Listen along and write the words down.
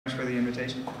the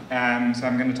invitation. So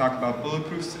I'm going to talk about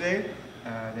bulletproofs today.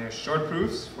 They're short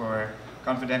proofs for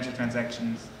confidential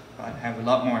transactions, but have a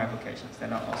lot more applications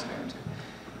that I'll also go into.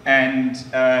 And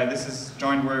this is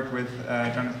joint work with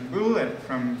Jonathan Bull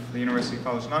from the University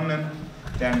College London,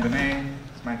 Dan Benedikt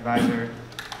is my advisor,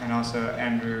 and also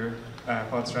Andrew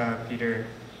Polstra, Peter,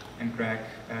 and Greg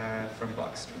from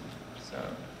Blockstream.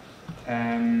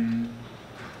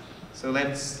 So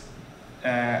let's,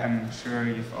 I'm sure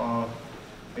you've all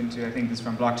been to, I think this is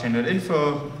from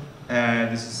blockchain.info.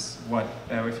 This is what,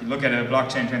 if you look at a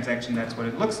blockchain transaction, that's what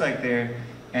it looks like there.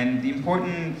 And the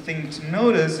important thing to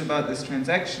notice about this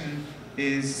transaction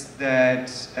is that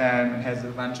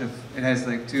it has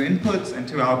like 2 inputs and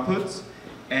 2 outputs.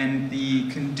 And the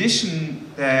condition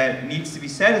that needs to be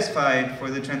satisfied for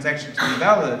the transaction to be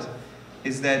valid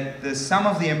is that the sum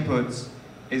of the inputs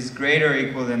is greater or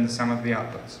equal than the sum of the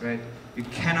outputs, right? You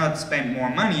cannot spend more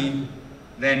money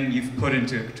than you've put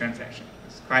into a transaction.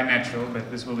 It's quite natural, but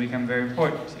this will become very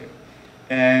important here.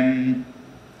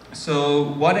 So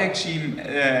what actually,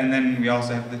 and then we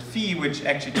also have the fee, which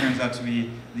actually turns out to be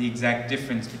the exact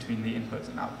difference between the inputs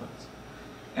and outputs.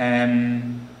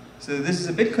 So this is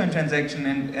a Bitcoin transaction,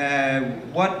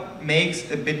 and what makes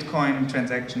a Bitcoin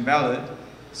transaction valid?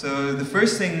 So the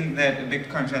first thing that a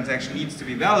Bitcoin transaction needs to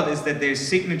be valid is that there's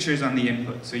signatures on the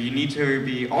input. So you need to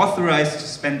be authorized to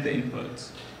spend the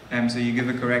inputs. So you give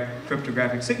the correct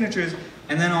cryptographic signatures,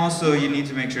 and then also you need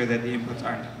to make sure that the inputs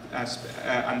aren't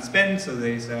unspent. So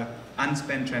there's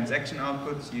unspent transaction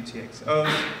outputs,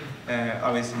 UTXOs.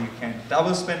 Obviously you can't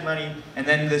double spend money. And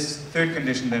then this third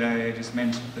condition that I just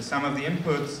mentioned, the sum of the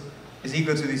inputs is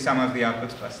equal to the sum of the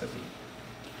outputs plus the fee.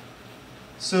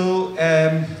 So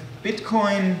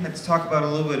Bitcoin, let's talk about a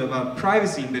little bit about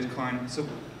privacy in Bitcoin. So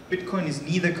Bitcoin is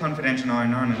neither confidential nor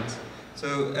anonymous.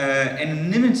 So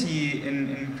anonymity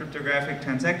in cryptographic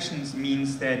transactions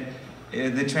means that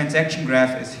the transaction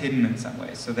graph is hidden in some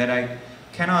way, so that I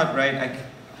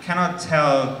cannot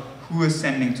tell who is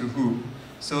sending to who.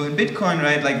 So in Bitcoin,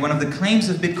 right, like one of the claims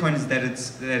of Bitcoin is that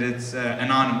it's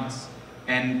anonymous,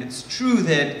 and it's true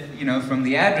that from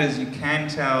the address you can't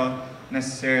tell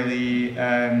necessarily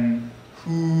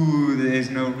who. There's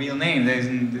no real name.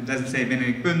 It doesn't say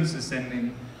Benedikt Bünz is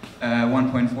sending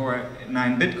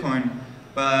 1.49 Bitcoin.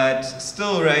 But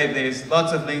still, right, there's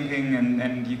lots of linking,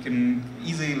 and you can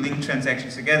easily link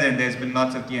transactions together, and there's been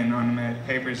lots of de-anonymized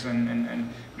papers and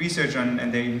research on,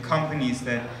 and there are even companies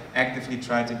that actively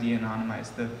try to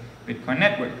de-anonymize the Bitcoin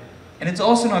network. And it's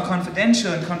also not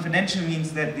confidential, and confidential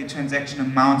means that the transaction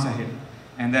amounts are hidden.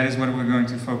 And that is what we're going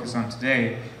to focus on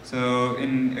today. So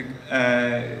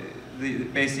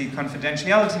basic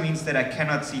confidentiality means that I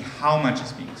cannot see how much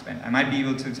is being spent. I might be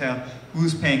able to tell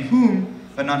who's paying whom,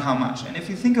 but not how much. And if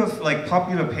you think of like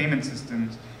popular payment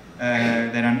systems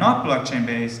that are not blockchain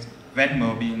based,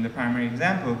 Venmo being the primary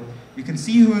example, you can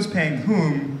see who's paying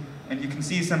whom, and you can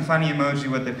see some funny emoji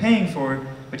what they're paying for,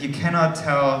 but you cannot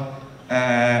tell,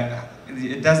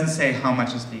 it doesn't say how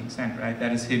much is being sent, right?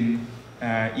 That is hidden,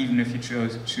 even if you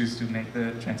choose to make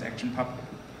the transaction public.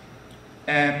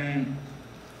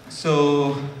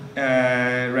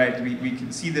 Right, we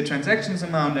can see the transactions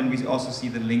amount, and we also see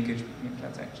the linkage between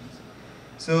transactions.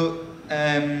 So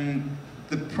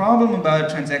the problem about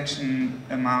transaction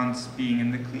amounts being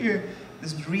in the clear,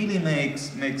 this really makes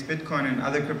Bitcoin and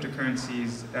other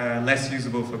cryptocurrencies less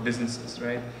usable for businesses,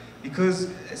 right? Because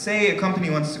say a company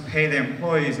wants to pay their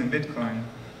employees in Bitcoin,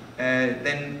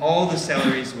 then all the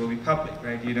salaries will be public,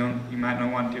 right? You might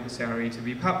not want your salary to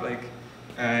be public.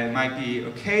 It might be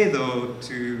okay though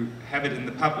to have it in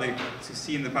the public, to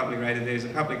see in the public, right? That there's a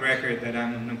public record that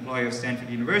I'm an employee of Stanford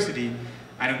University.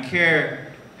 I don't care.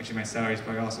 Actually, my salary is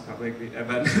probably also public,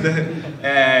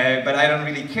 but I don't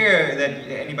really care that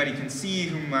anybody can see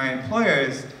who my employer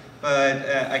is. But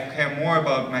I care more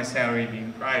about my salary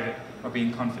being private or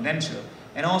being confidential.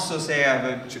 And also, say I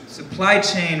have a supply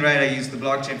chain, right? I use the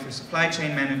blockchain for supply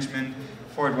chain management.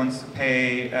 Ford wants to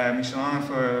pay Michelin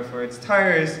for its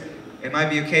tires. It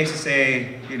might be okay to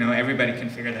say, everybody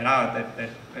can figure that out, that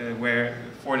where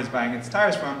Ford is buying its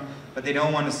tires from, but they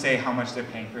don't want to say how much they're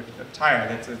paying per tire.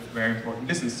 That's a very important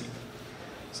business secret.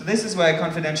 So this is why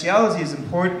confidentiality is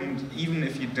important, even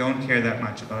if you don't care that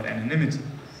much about anonymity.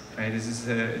 Right? This is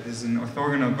an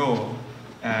orthogonal goal.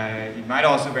 You might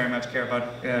also very much care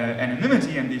about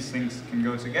anonymity, and these things can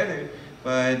go together.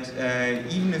 But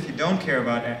even if you don't care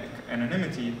about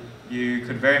anonymity, you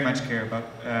could very much care about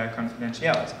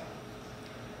confidentiality.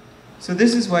 So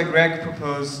this is why Greg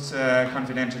proposed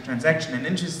confidential transaction. And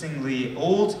interestingly,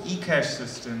 old eCash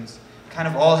systems kind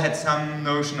of all had some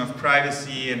notion of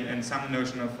privacy and some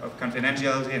notion of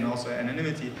confidentiality and also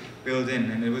anonymity built in.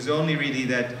 And it was only really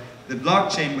that the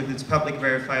blockchain with its public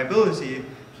verifiability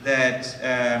that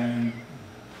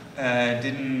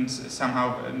didn't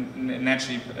somehow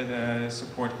naturally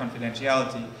support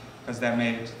confidentiality, because that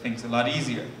made things a lot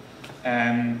easier.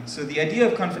 So the idea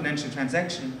of confidential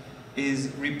transaction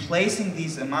is replacing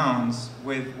these amounts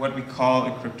with what we call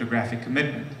a cryptographic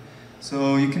commitment.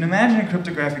 So you can imagine a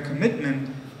cryptographic commitment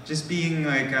just being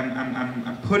like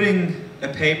I'm putting a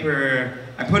paper,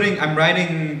 I'm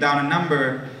writing down a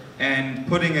number and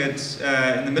putting it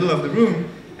in the middle of the room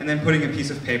and then putting a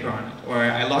piece of paper on it, or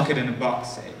I lock it in a box,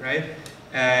 say, right?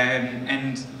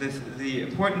 And the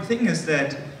important thing is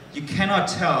that you cannot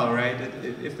tell, right?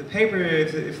 If the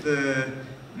paper,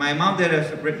 my amount that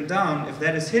I've written down, if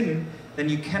that is hidden, then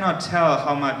you cannot tell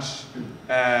how much.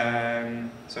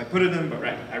 So I put it in,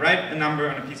 right? I write a number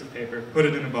on a piece of paper, put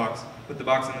it in a box, put the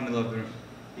box in the middle of the room.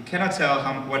 You cannot tell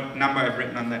what number I've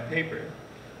written on that paper.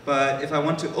 But if I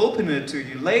want to open it to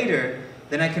you later,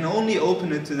 then I can only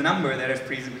open it to the number that I've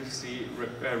previously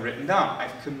written down.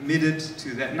 I've committed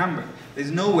to that number.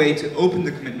 There's no way to open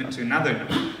the commitment to another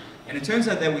number. And it turns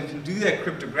out that we can do that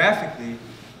cryptographically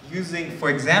using, for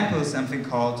example, something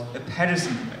called a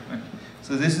Pedersen commitment.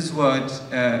 So this is what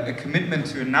a commitment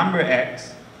to a number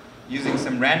x using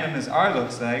some randomness r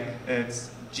looks like. It's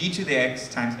g to the x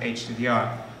times h to the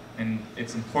r. And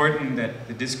it's important that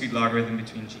the discrete logarithm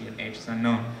between g and h is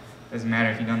unknown. Doesn't matter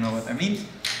if you don't know what that means.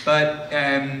 But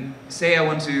say I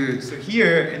want to, so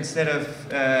here, instead of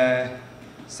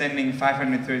sending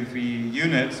 533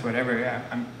 units, whatever, yeah,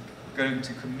 I'm going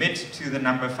to commit to the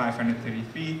number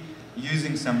 533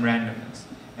 using some randomness.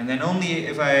 And then only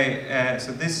if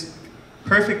so this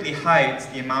perfectly hides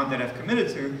the amount that I've committed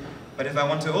to, but if I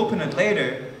want to open it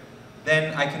later,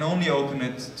 then I can only open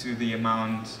it to the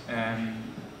amount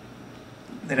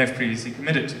that I've previously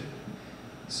committed to.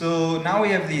 So now we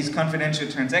have these confidential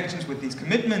transactions with these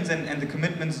commitments, and the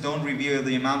commitments don't reveal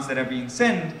the amounts that are being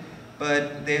sent,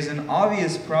 but there's an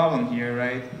obvious problem here,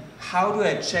 right? How do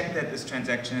I check that this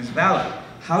transaction is valid?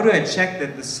 How do I check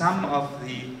that the sum of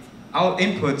the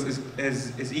inputs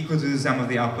is equal to the sum of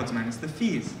the outputs minus the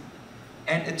fees?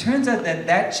 And it turns out that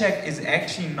that check is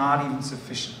actually not even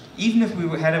sufficient. Even if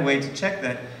we had a way to check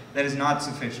that, that is not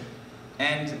sufficient.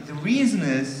 And the reason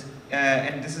is,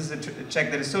 and this is a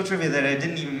check that is so trivial that I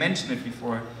didn't even mention it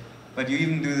before, but you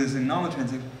even do this in normal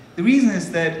transactions. The reason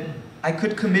is that I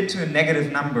could commit to a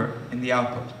negative number in the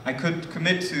output. I could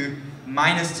commit to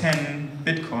minus 10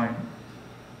 Bitcoin.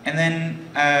 And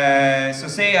then, so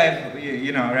say I've,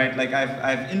 right, like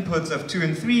I've inputs of 2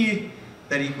 and 3,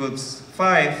 that equals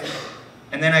 5,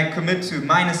 and then I commit to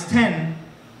minus 10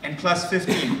 and plus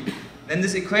 15. Then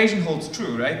this equation holds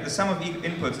true, right? The sum of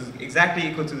inputs is exactly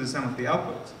equal to the sum of the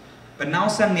outputs. But now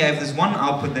suddenly I have this one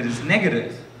output that is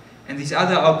negative, and this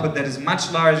other output that is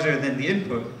much larger than the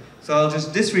input. So I'll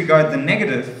just disregard the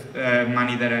negative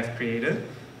money that I've created,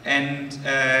 and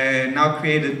now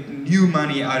created new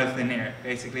money out of thin air.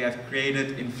 Basically, I've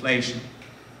created inflation.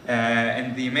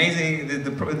 And the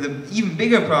even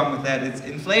bigger problem with that is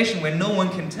inflation where no one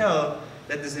can tell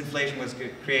that this inflation was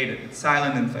created. It's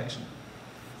silent inflation.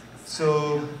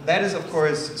 So that is, of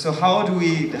course, so how do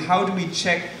we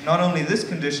check not only this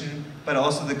condition, but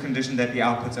also the condition that the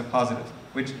outputs are positive,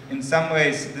 which in some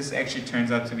ways, this actually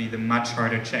turns out to be the much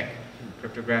harder check,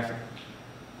 cryptographic.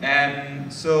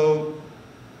 And so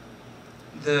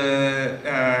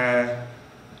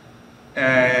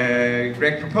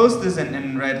Greg proposed this,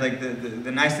 and right, like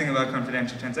the nice thing about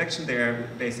confidential transaction, they're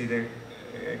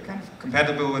kind of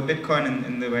compatible with Bitcoin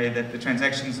in the way that the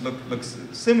transactions looks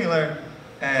similar,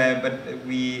 but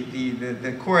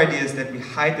the core idea is that we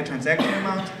hide the transaction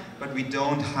amount, but we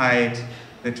don't hide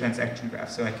the transaction graph,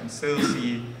 so I can still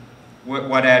see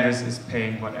what address is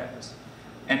paying what address.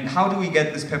 And how do we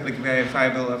get this public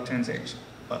verifiable of transaction?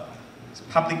 Well, this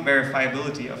public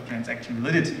verifiability of transaction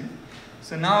validity.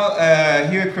 So now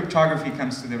here cryptography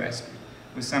comes to the rescue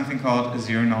with something called a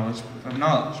zero-knowledge proof of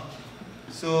knowledge.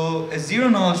 So a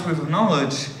zero-knowledge proof of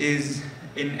knowledge is,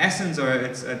 in essence, or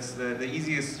it's the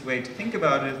easiest way to think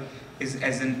about it, is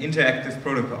as an interactive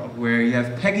protocol where you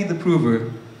have Peggy the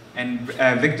prover and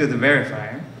Victor the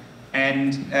verifier,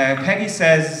 and Peggy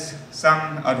says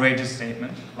some outrageous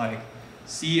statement like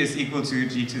C is equal to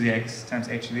G to the X times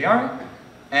H to the R,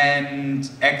 and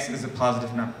X is a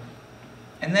positive number.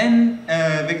 And then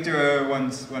Victor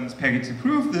wants Peggy to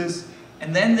prove this,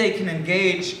 and then they can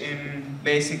engage in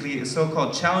basically a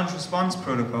so-called challenge-response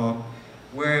protocol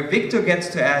where Victor gets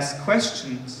to ask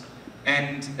questions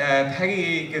and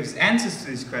Peggy gives answers to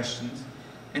these questions,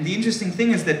 And the interesting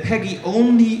thing is that Peggy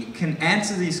only can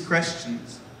answer these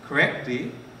questions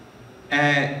correctly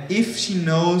if she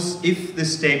knows if the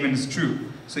statement is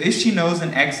true. So if she knows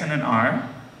an x and an r,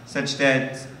 such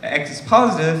that x is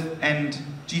positive and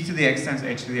g to the x times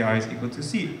h to the r is equal to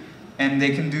c. And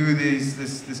they can do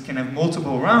this kind of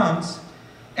multiple rounds.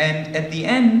 And at the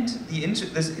end, the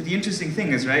interesting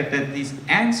thing is, right, that these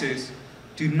answers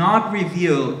do not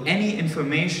reveal any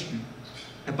information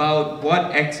about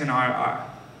what x and r are.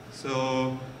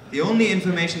 So the only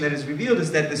information that is revealed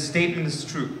is that the statement is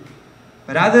true.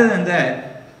 But other than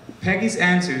that, Peggy's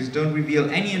answers don't reveal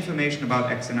any information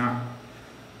about x and r.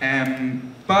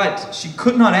 But she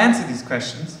could not answer these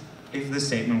questions if the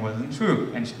statement wasn't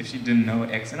true, and if she didn't know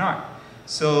x and r.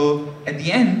 So at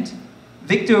the end,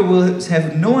 Victor will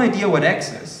have no idea what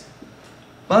x is,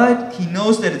 but he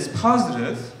knows that it's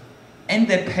positive, and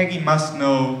that Peggy must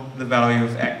know the value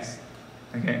of x.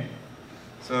 Okay?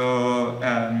 So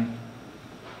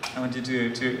I want you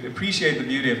to appreciate the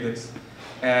beauty of this,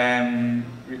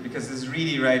 because this is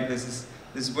really right.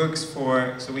 This works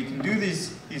for, so we can do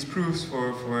these proofs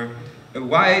for a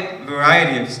wide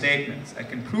variety of statements. I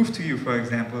can prove to you, for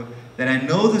example, that I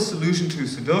know the solution to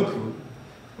Sudoku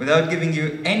without giving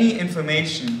you any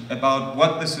information about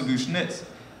what the solution is.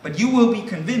 But you will be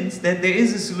convinced that there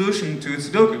is a solution to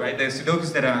Sudoku, right? There are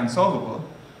Sudokus that are unsolvable.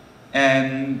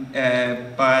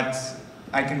 But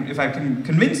if I can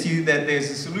convince you that there's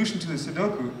a solution to the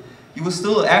Sudoku, you will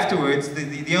still afterwards,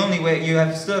 the only way, you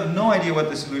still have no idea what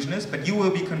the solution is, but you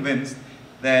will be convinced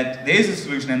that there is a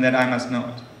solution and that I must know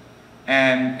it.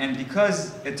 And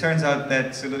because it turns out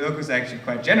that Sudokus are actually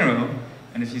quite general,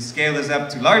 and if you scale this up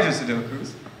to larger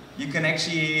Sudokus, you can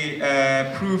actually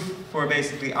prove for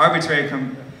basically arbitrary,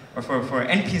 or for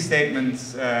NP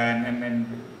statements, and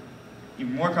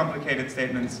even more complicated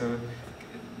statements. So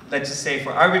let's just say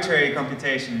for arbitrary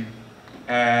computation,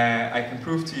 I can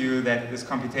prove to you that this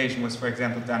computation was, for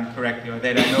example, done correctly, or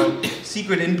that I know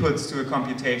secret inputs to a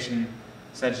computation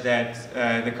such that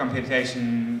the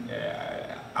computation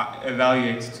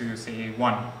evaluates to, say,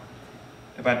 1.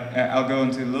 But I'll go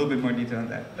into a little bit more detail on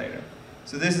that later.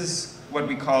 So this is what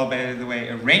we call, by the way,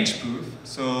 a range proof.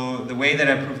 So the way that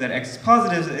I prove that x is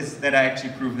positive is that I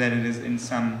actually prove that it is in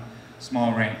some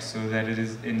small range, so that it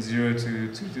is in 0 to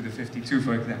 2 to the 52,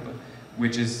 for example,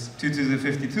 which is 2 to the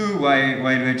 52. Why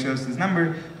do I choose this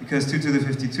number? Because 2 to the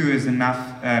 52 is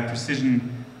enough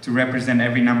precision to represent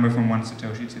every number from 1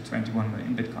 Satoshi to 21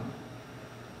 million Bitcoin.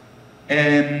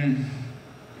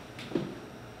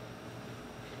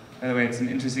 By the way, it's an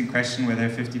interesting question whether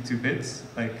 52 bits,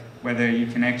 like whether you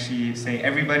can actually say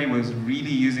everybody was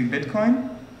really using Bitcoin,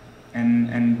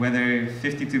 and whether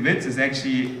 52 bits is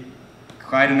actually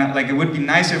quite enough. Like, it would be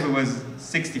nicer if it was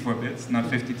 64 bits, not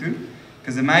 52,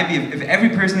 because it might be if every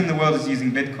person in the world is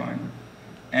using Bitcoin,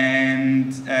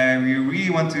 and we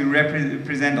really want to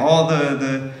represent all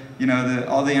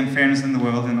all the unfairness in the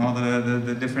world and all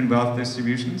the different wealth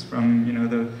distributions, from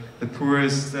the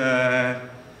poorest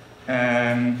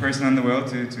person in the world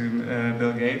to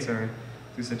Bill Gates or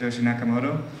to Satoshi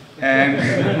Nakamoto,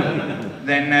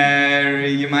 then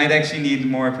you might actually need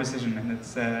more precision, and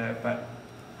it's but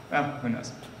well, who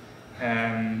knows.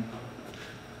 And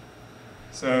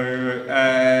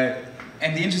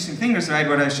the interesting thing was, right,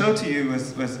 what I showed to you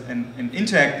was an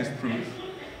interactive proof,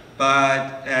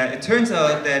 but it turns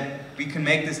out that we can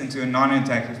make this into a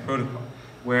non-interactive protocol,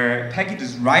 where Peggy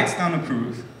just writes down a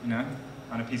proof,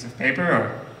 on a piece of paper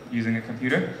or using a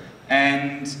computer,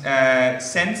 and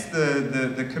sends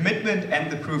the commitment and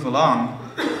the proof along,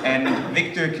 and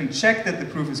Victor can check that the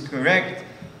proof is correct,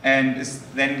 and is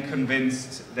then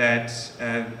convinced that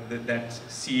that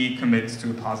C commits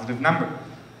to a positive number.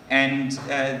 And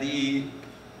the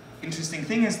interesting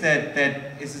thing is that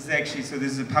this is actually, so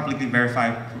this is a publicly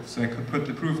verifiable proof. So I could put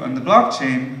the proof on the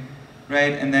blockchain,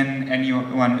 right, and then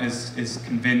anyone is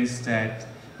convinced that,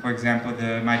 for example,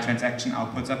 my transaction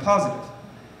outputs are positive.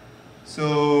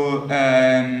 So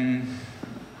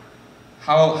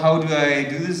how do I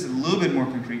do this a little bit more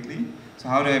concretely? So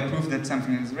how do I prove that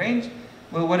something is range?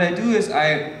 Well, what I do is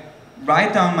I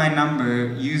write down my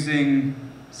number using,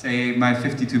 say, my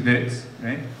 52 bits,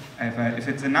 right? If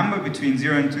it's a number between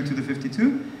 0 and 2 to the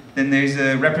 52, then there's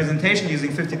a representation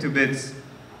using 52 bits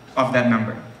of that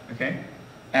number, okay?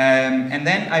 And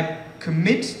then I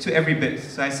commit to every bit.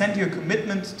 So I send you a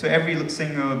commitment to every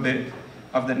single bit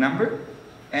of that number,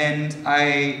 and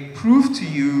I prove to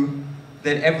you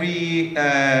that every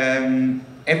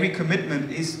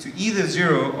commitment is to either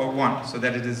 0 or 1, so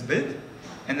that it is a bit.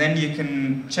 And then you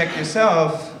can check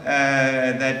yourself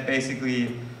that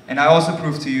basically, and I also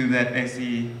prove to you that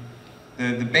basically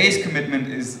the base commitment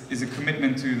is a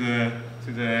commitment to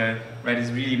to the, right,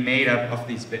 is really made up of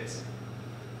these bits.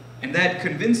 And that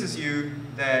convinces you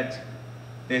that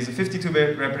there's a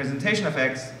 52-bit representation of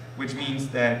x, which means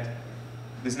that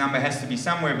this number has to be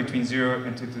somewhere between 0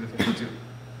 and 2 to the 52.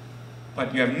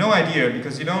 But you have no idea,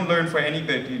 because you don't learn for any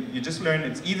bit. You just learn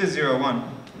it's either 0 or 1.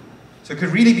 So it could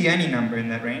really be any number in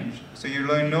that range. So you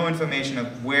learn no information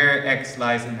of where x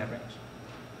lies in that range.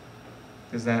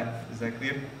 Is that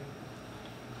clear?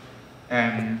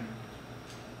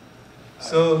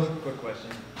 So, quick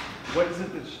question. What is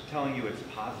it that's telling you it's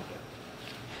positive?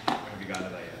 Have you gotten to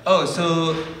that yet? oh,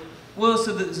 so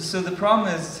the problem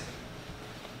is,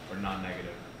 Or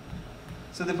non-negative?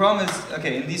 so the problem is,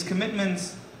 okay, in these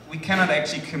commitments, we cannot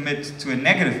actually commit to a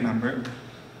negative number,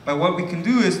 but what we can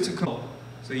do is to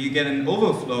so you get an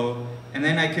overflow, and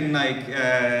then I can like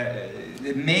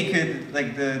make it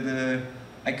like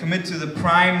I commit to the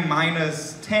prime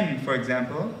minus 10, for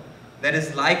example. That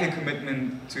is like a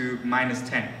commitment to minus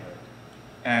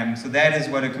 10. So that is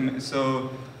what a commit.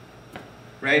 So,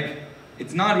 right?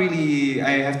 It's not really.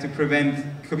 I have to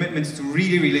prevent commitments to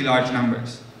really, really large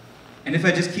numbers. And if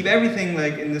I just keep everything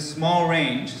like in the small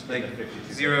range, like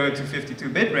 0 to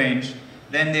 52-bit range,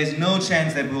 then there's no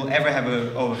chance that we'll ever have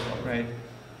an overflow, right?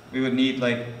 We would need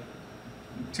like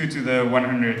 2 to the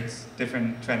 100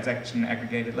 different transaction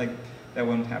aggregated. Like that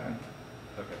won't happen.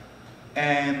 Okay.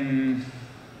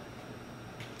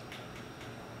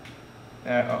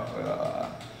 I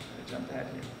jumped ahead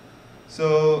here.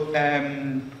 So,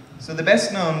 so the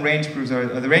best known range proofs are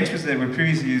the range proofs that were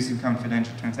previously used in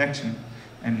confidential transaction.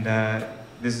 And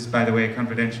this is, by the way,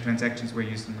 confidential transactions were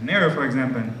used in Monero, for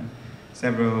example, and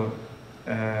several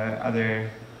other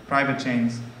private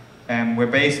chains were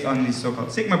based on these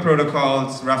so-called Sigma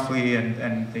protocols, roughly,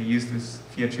 and they used this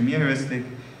Fiat-Tremere heuristic,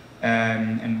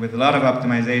 and with a lot of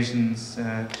optimizations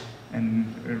and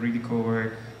really cool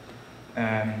work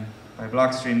by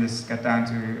Blockstream, this got down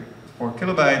to 4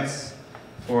 kilobytes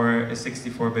for a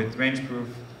 64-bit range proof,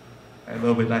 a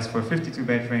little bit less for a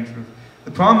 52-bit range proof.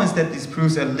 The problem is that these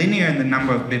proofs are linear in the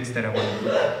number of bits that I want to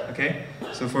prove, okay?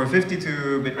 So for a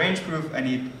 52-bit range proof, I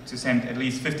need to send at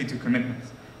least 52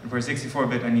 commitments. And for a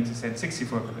 64-bit, I need to send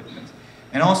 64 commitments.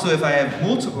 And also, if I have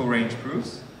multiple range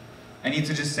proofs, I need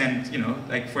to just send, you know,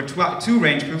 like for 2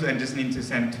 range proofs, I just need to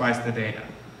send twice the data.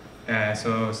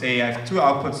 So say I have 2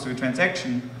 outputs to a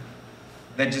transaction,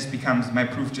 that just becomes, my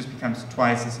proof just becomes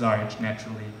twice as large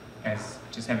naturally as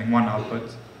just having 1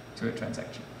 output to a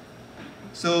transaction.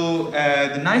 So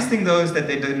the nice thing though is that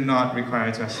they did not require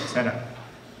a trusted setup.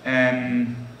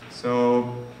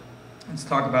 So let's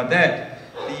talk about that.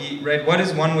 What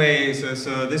is one way?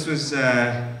 So this was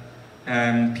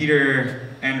Peter,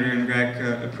 Andrew, and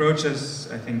Greg approached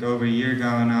us, I think, over a year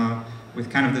ago now,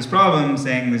 with kind of this problem,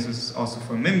 saying this was also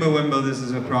for Mimblewimble, this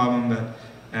is a problem, but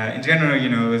in general, you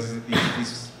know,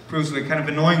 these proofs were kind of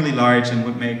annoyingly large and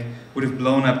would have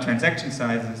blown up transaction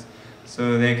sizes.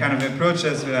 So they kind of approached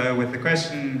us with the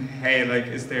question, hey, like,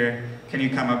 can you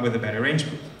come up with a better range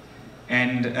proof?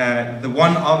 And the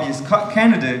one obvious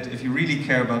candidate, if you really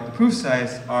care about the proof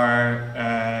size, are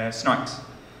SNARKs.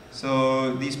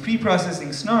 So these pre-processing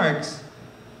SNARKs,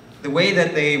 the way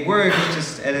that they work,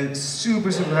 just at a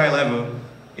super, super high level,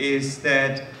 is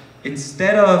that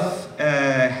instead of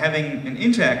having an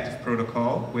interactive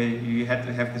protocol, where you had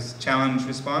to have this challenge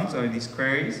response or these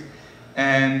queries,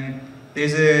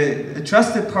 there's a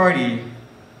trusted party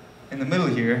in the middle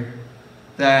here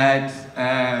that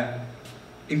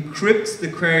encrypts the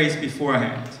queries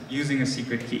beforehand using a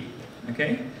secret key.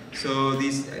 Okay? So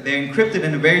they're encrypted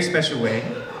in a very special way,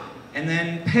 and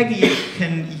then Peggy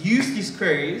can use these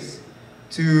queries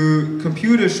to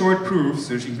compute a short proof,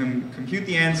 so she can compute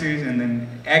the answers and then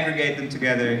aggregate them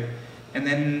together. And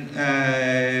then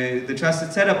the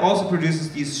trusted setup also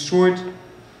produces these short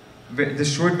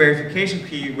verification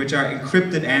key, which are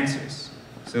encrypted answers.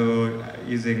 So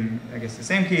using, I guess, the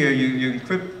same key, you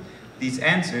encrypt these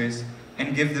answers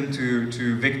and give them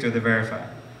to Victor, the verifier.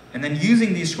 And then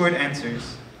using these short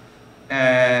answers,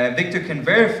 Victor can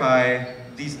verify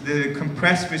the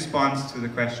compressed response to the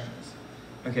questions.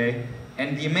 Okay?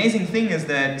 And the amazing thing is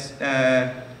that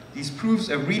these proofs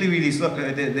are really, really slow.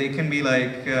 They can be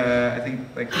like, I think,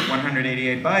 like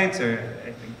 188 bytes, or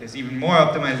I think there's even more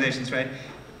optimizations, right?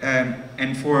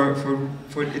 And for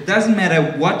it doesn't matter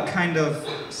what kind of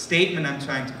statement I'm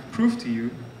trying to prove to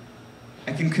you,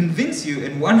 I can convince you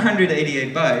in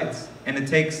 188 bytes, and it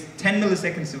takes 10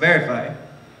 milliseconds to verify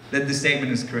that the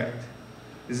statement is correct.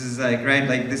 This is like, right,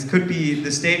 like this could be,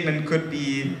 the statement could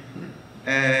be,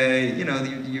 you know,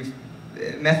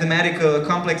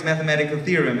 complex mathematical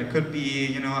theorem. It could be,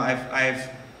 you know,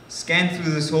 I've scanned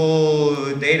through this whole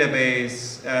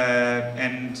database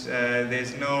and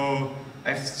there's no,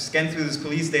 I've scanned through this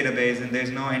police database and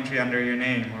there's no entry under your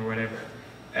name or whatever.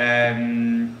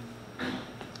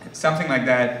 Something like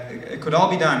that. It could all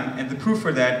be done, and the proof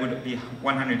for that would be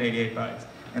 188 bytes,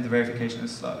 and the verification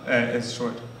is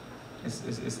short,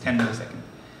 is 10 milliseconds.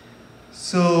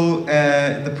 So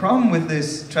the problem with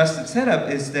this trusted setup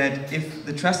is that if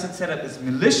the trusted setup is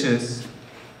malicious,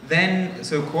 then,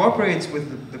 so cooperates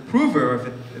with the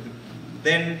prover,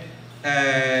 then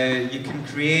you can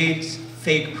create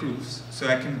fake proofs. So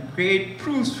I can create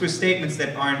proofs for statements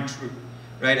that aren't true,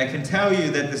 right? I can tell you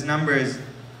that this number is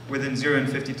within 0 and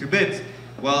 52 bits.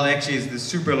 Well, actually it's this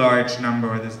super large number,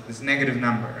 or this negative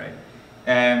number, right?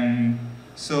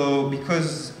 So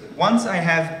because once I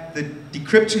have the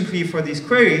decryption key for these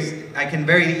queries, I can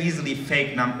very easily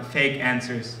fake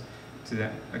answers to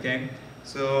them, okay?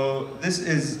 So this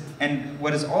is, and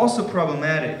what is also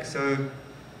problematic, so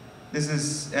this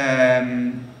is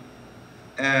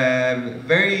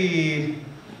very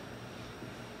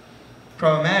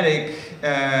problematic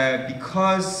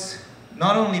because,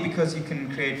 not only because you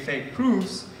can create fake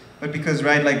proofs, but because,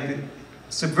 right, like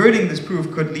subverting this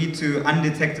proof could lead to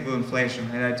undetectable inflation.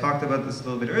 And I talked about this a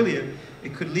little bit earlier.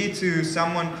 It could lead to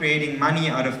someone creating money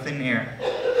out of thin air.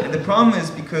 And the problem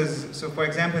is because, so for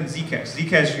example in Zcash,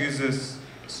 Zcash uses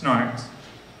SNARKs.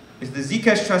 If the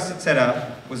Zcash trusted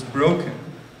setup was broken,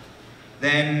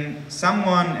 then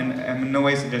someone, and I'm in no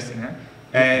way suggesting that,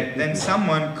 then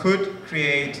someone could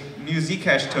create new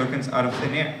Zcash tokens out of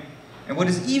thin air. And what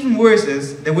is even worse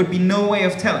is there would be no way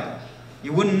of telling.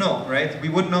 You wouldn't know, right? We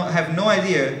would have no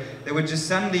idea. There would just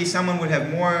suddenly, someone would have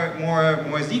more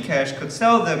Zcash, could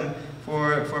sell them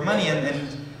for money,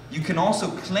 and you can also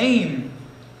claim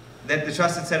that the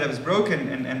trusted setup is broken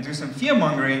and do some fear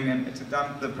mongering and to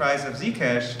dump the price of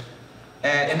Zcash.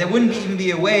 And there wouldn't even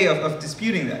be a way of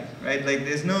disputing that, right? Like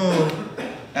there's no,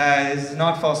 this is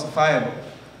not falsifiable.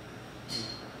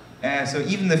 So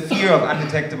even the fear of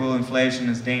undetectable inflation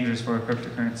is dangerous for a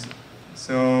cryptocurrency.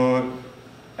 So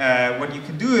what you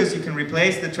can do is you can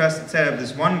replace the trusted setup,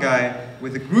 this one guy,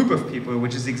 with a group of people,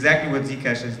 which is exactly what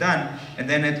Zcash has done. And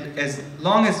then as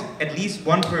long as at least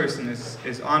one person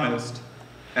is honest,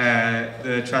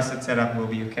 the trusted setup will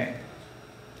be okay.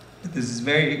 But this is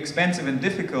very expensive and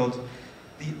difficult.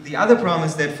 The other problem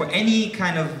is that for any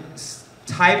kind of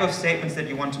type of statements that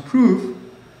you want to prove,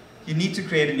 you need to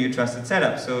create a new trusted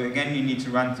setup. So again, you need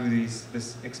to run through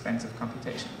this expensive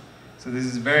computation. So this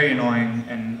is very annoying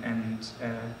and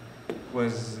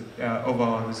was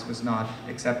overall this was not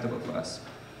acceptable for us.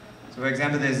 So for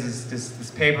example, there's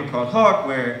this paper called Hawk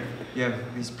where you have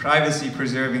these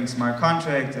privacy-preserving smart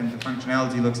contracts and the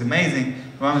functionality looks amazing.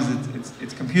 The problem is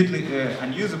it's completely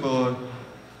unusable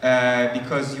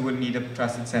because you would need a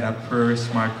trusted setup per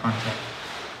smart contract,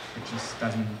 which just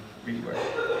doesn't really work.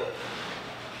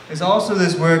 There's also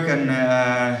this work on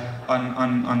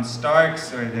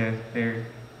SNARKs, or their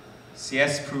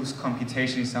CS proofs,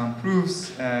 computationally sound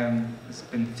proofs. It's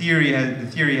been the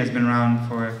theory has been around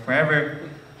for forever,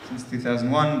 since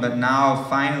 2001, but now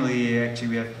finally,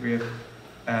 actually, we're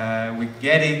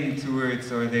getting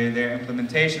towards, or their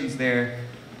implementations there.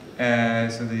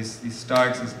 So these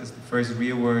SNARKs is the first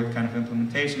real-world kind of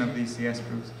implementation of these CS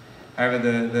proofs. However,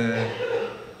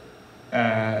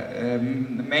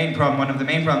 one of the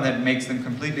main problems that makes them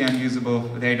completely unusable,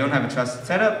 they don't have a trusted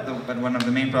setup, but one of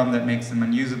the main problems that makes them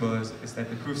unusable is that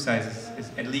the proof size is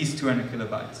at least 200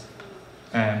 kilobytes.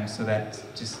 So that's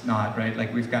just not, right?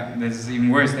 Like this is even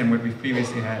worse than what we've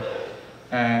previously had.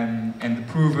 And the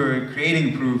prover,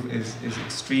 creating a proof is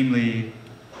extremely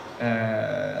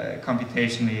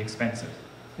computationally expensive.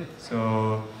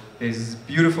 So there's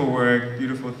beautiful work,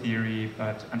 beautiful theory,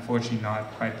 but unfortunately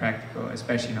not quite practical,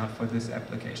 especially not for this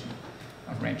application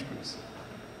of range proofs.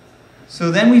 So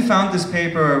then we found this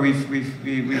paper, we've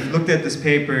looked at this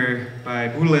paper by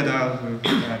Boole et al., who,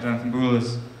 Jonathan Boole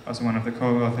is also one of the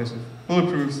co-authors of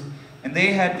Bulletproofs, and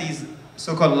they had these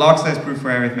so-called log-size proof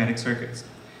for arithmetic circuits.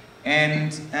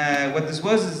 And what this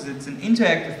was is it's an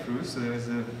interactive proof, so there was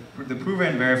the prover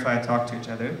and verifier talk to each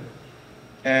other.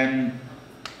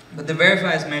 But the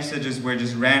verifier's messages were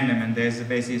just random, and there's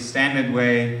basically a standard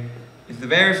way. If the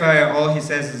verifier, all he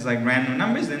says is like random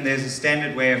numbers, then there's a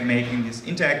standard way of making this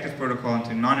interactive protocol into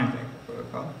a non-interactive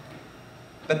protocol.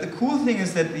 But the cool thing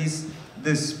is that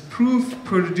this proof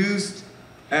produced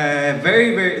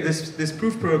this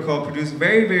proof protocol produced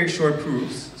very, very short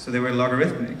proofs, so they were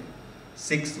logarithmic,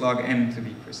 6 log n to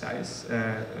be precise,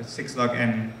 6 log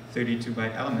n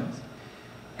 32-byte elements.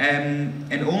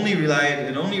 And it only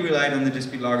relied on the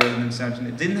discrete logarithm assumption.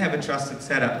 It didn't have a trusted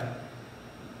setup.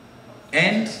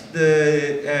 And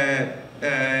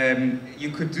you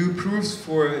could do proofs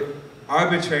for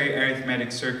arbitrary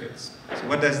arithmetic circuits. So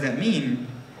what does that mean?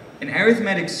 An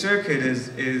arithmetic circuit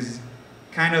is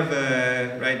kind of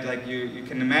a, right, like you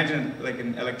can imagine like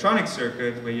an electronic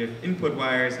circuit where you have input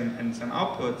wires and some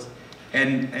outputs.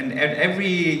 And at every,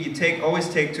 you always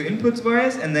take two inputs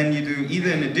wires, and then you do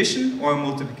either an addition or a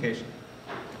multiplication.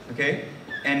 Okay?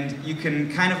 And you can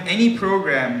kind of, any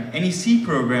program, any C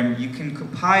program, you can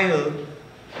compile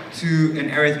to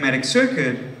an arithmetic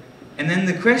circuit. And then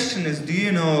the question is, do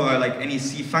you know, or like any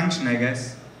C function, I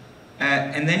guess.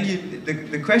 And then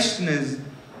the question is,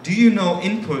 do you know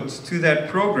inputs to that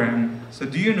program? So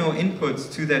do you know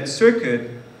inputs to that circuit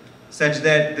such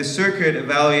that the circuit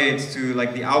evaluates to,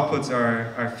 like the outputs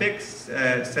are fixed,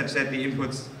 such that the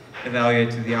inputs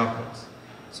evaluate to the outputs.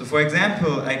 So for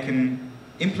example, I can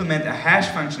implement a hash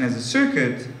function as a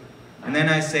circuit, and then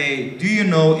I say, do you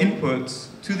know inputs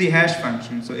to the hash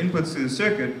function, so inputs to the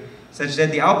circuit, such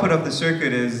that the output of the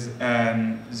circuit is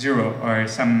 0, or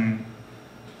some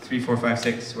 3, 4, 5,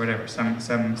 6, whatever, some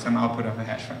output of a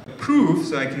hash function. Proof,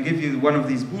 so I can give you one of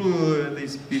these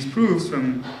proofs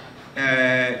from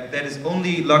that is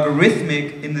only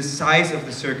logarithmic in the size of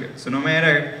the circuit. So no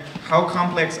matter how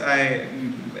complex I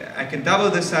can double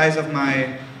the size of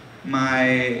my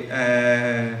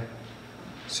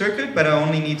circuit, but I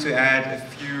only need to add a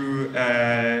few,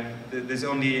 this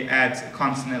only adds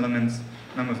constant elements,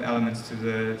 number of elements to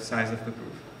the size of the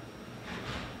proof.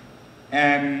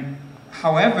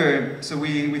 However, so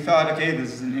we thought, okay,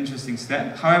 this is an interesting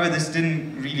step. However, this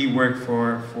didn't really work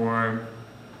for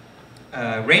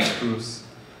range proofs.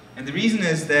 And the reason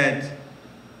is that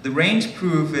the range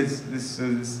proof is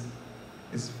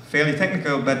fairly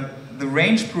technical, but the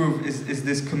range proof is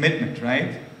this commitment,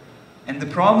 right? And the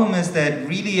problem is that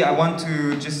really I want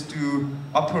to just do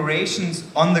operations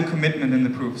on the commitment in the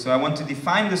proof. So I want to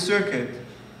define the circuit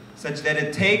such that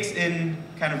it takes in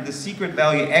kind of the secret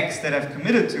value x that I've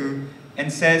committed to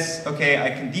and says, okay,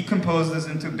 I can decompose this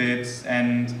into bits,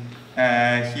 and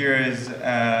here is,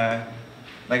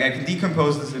 like I can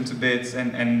decompose this into bits,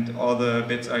 and all the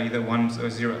bits are either ones or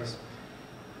zeros.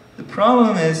 The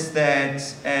problem is that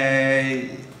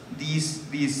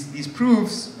these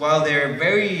proofs, while they're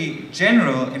very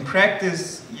general, in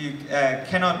practice you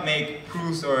cannot make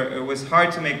proofs, or it was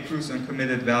hard to make proofs on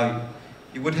committed value.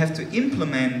 You would have to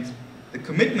implement the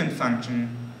commitment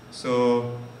function,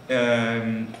 so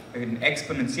an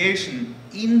exponentiation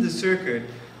in the circuit,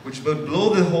 which would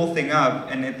blow the whole thing up,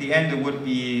 and at the end it would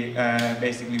be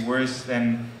basically worse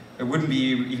than, it wouldn't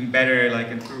be even better, like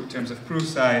in terms of proof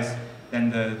size, than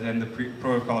the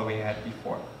protocol we had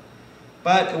before.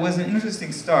 But it was an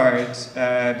interesting start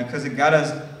because it got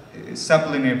us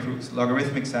sublinear proofs,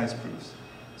 logarithmic size proofs.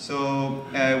 So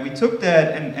we took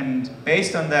that and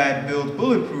based on that built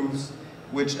bulletproofs,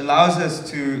 which allows us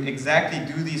to exactly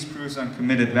do these proofs on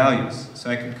committed values. So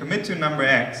I can commit to a number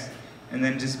x and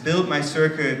then just build my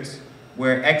circuit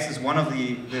where x is one of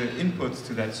the inputs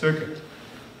to that circuit.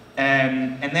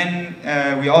 And then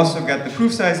we also got the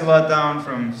proof size a lot down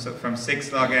from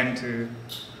 6 log n to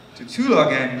 2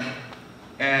 log n.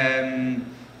 And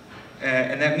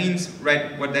that means,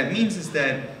 right, what that means is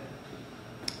that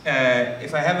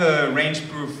if I have a range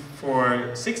proof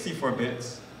for 64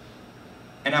 bits,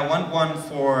 and I want one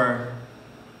for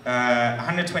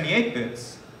 128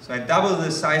 bits, so I double the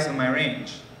size of my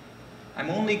range, I'm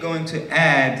only going to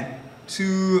add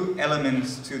 2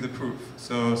 elements to the proof,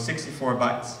 so 64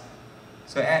 bytes.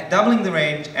 So doubling the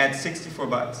range adds 64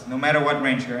 bytes, no matter what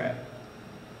range you're at.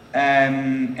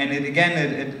 And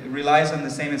it relies on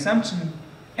the same assumption,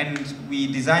 and we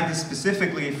designed this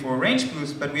specifically for range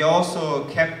proofs, but we also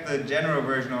kept the general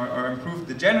version or improved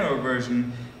the general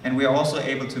version, and we are also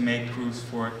able to make proofs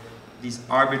for these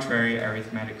arbitrary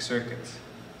arithmetic circuits.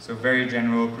 So very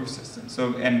general proof systems.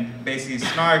 So, and basically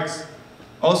SNARKs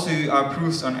also are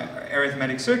proofs on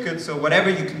arithmetic circuits, so whatever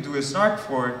you can do a SNARK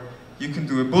for, you can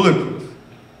do a bulletproof.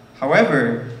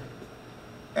 However,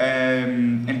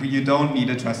 and you don't need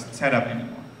a trusted setup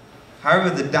anymore.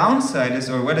 However, the downside is,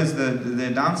 or what is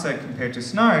the downside compared to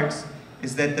SNARKs,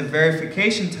 is that the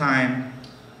verification time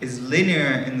is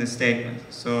linear in the statement.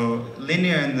 So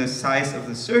linear in the size of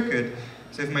the circuit.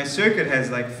 So if my circuit has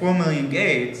like 4 million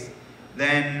gates,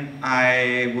 then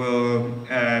I will,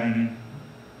 then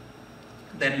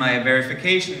my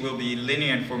verification will be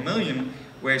linear in 4 million,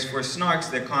 whereas for SNARKs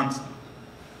they're constant.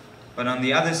 But on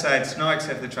the other side, SNARKs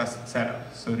have the trusted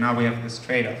setup. So now we have this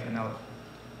trade-off in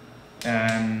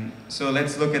so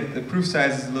let's look at the proof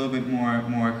sizes a little bit more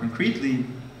concretely.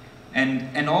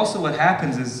 And also what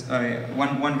happens is,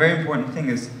 one very important thing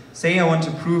is, say I want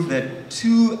to prove that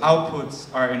two outputs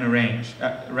are in a range,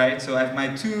 right? So I have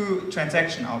my two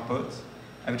transaction outputs.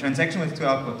 I have a transaction with two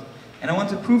outputs. And I want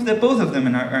to prove that both of them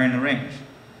are in a range.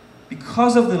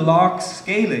 Because of the log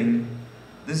scaling,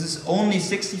 this is only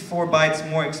 64 bytes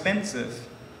more expensive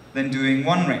than doing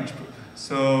one range proof.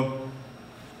 So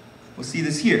we'll see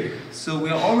this here. So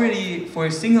we're already, for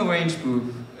a single range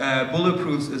proof,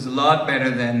 Bulletproofs is a lot better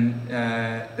than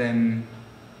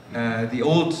the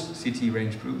old CT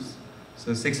range proofs.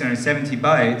 So 670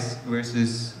 bytes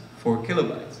versus 4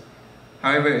 kilobytes.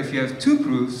 However, if you have two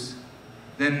proofs,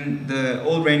 then the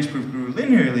old range proof grew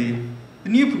linearly. The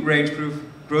new range proof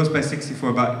grows by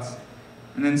 64 bytes.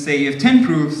 And then say you have 10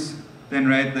 proofs, then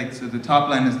right, like, so the top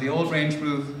line is the old range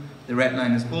proof, the red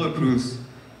line is Bulletproofs.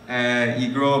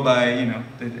 You grow by, you know,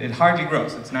 it hardly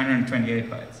grows. It's 928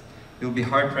 bytes. You'll be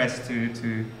hard pressed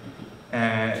to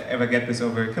ever get this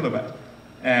over a kilobyte.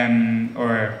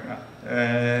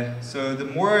 So the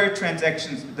more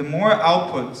transactions, the more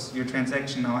outputs your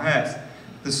transaction now has,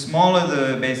 the smaller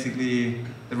the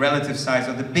relative size,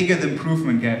 or the bigger the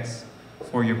improvement gets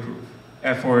for your proof,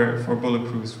 for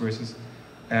Bulletproofs versus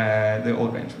the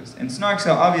old range proofs. And SNARKs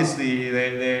are obviously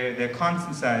they're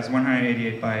constant size,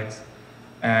 188 bytes,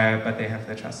 but they have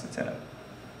their trusted setup.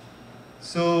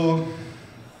 So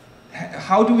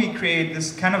how do we create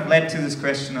this? Kind of led to this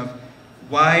question of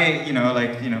why,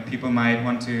 people might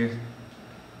want to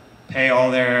pay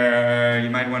all their, you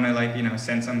might want to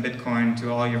send some Bitcoin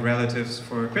to all your relatives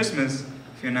for Christmas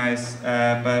if you're nice,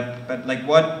 but like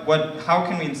how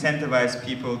can we incentivize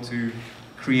people to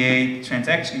create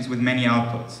transactions with many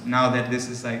outputs now that this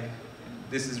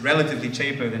is relatively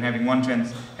cheaper than having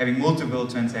having multiple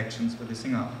transactions with a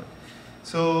single output.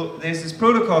 So there's this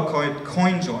protocol called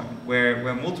CoinJoin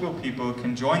where multiple people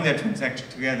can join their transaction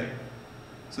together.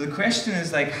 So the question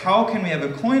is how can we have a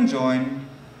CoinJoin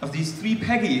of these three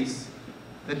Peggies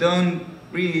that don't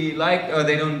really or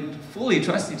they don't fully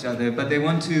trust each other, but they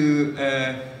want to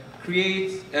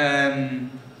create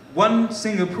one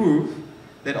single proof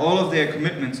that all of their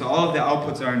commitments, so all of their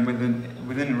outputs are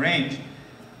within a range,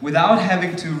 without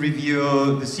having to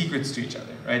reveal the secrets to each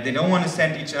other, right? They don't want to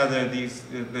send each other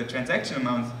the transaction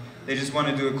amounts. They just want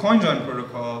to do a CoinJoin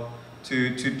protocol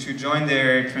to join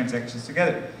their transactions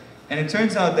together. And it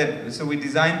turns out that, so we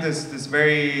designed this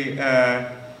very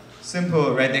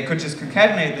simple, right? They could just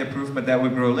concatenate their proof, but that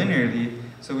would grow linearly.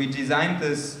 So we designed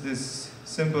this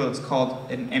simple, it's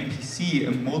called an MPC,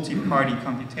 a multi-party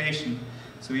computation.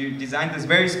 So we designed this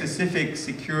very specific,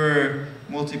 secure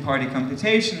multi-party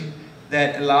computation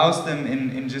that allows them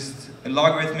in just a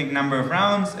logarithmic number of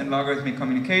rounds and logarithmic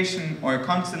communication, or a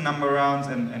constant number of rounds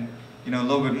and a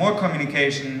little bit more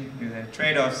communication, there are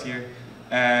trade-offs here,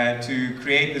 to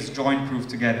create this joint proof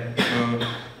together. So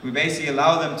we basically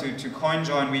allow them to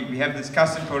CoinJoin. We have this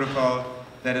custom protocol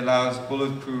that allows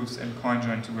Bulletproofs and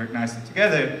CoinJoin to work nicely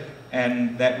together,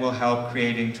 and that will help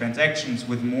creating transactions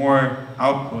with more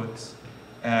outputs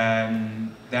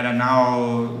that are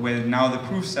now the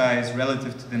proof size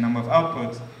relative to the number of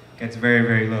outputs gets very,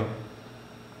 very low.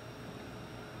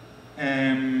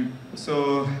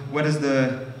 So what is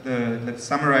let's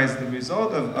summarize the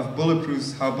result of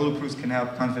Bulletproofs, how Bulletproofs can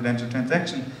help confidential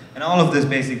transaction, and all of this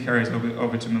basically carries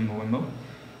over to Mimblewimble.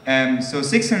 So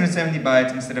 670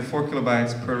 bytes instead of 4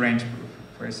 kilobytes per range proof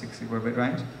for a 64-bit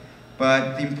range.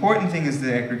 But the important thing is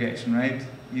the aggregation, right?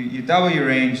 You double your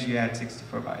range, you add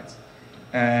 64 bytes.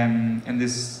 And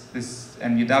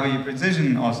you double your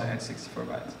precision, also adds 64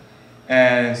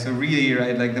 bytes. So really,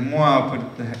 right, the more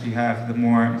output that you have, the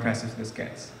more impressive this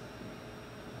gets.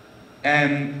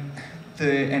 And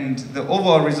the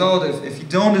overall result, if you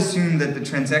don't assume that the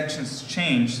transactions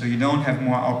change, so you don't have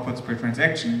more outputs per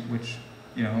transaction, which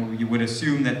you would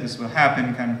assume that this will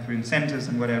happen kind of through incentives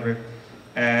and whatever.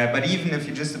 But even if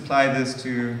you just apply this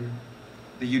to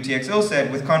the UTXO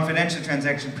set, with confidential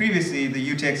transaction previously, the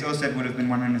UTXO set would have been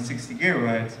 160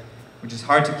 gigabytes, which is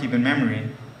hard to keep in memory.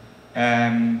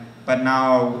 But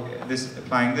now,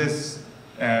 applying this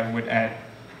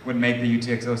would make the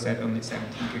UTXO set only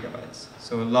 17 gigabytes.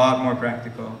 So a lot more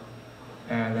practical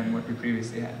than what we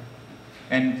previously had.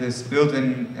 And this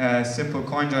built-in simple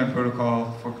CoinJoin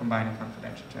protocol for combining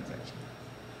confidential transactions.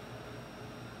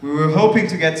 We were hoping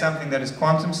to get something that is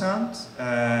quantum sound,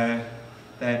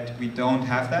 that we don't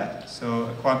have that. So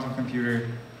a quantum computer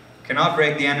cannot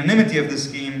break the anonymity of the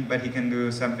scheme, but he can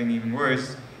do something even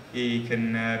worse. He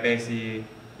can basically,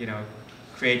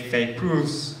 create fake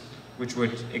proofs, which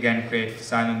would again create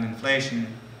silent inflation,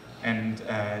 and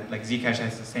like Zcash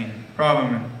has the same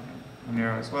problem, and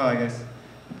Monero as well, I guess.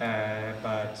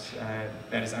 But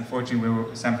that is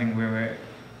unfortunately something we were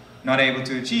not able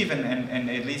to achieve, and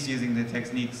at least using the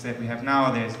techniques that we have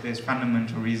now, there's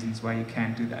fundamental reasons why you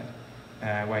can't do that,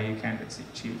 why you can't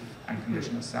achieve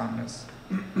unconditional soundness.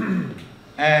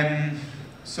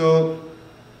 So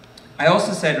I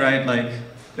also said, right, like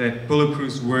that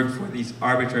bulletproofs work for these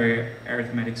arbitrary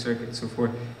arithmetic circuits, so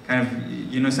for kind of,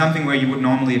 you know, something where you would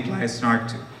normally apply a SNARK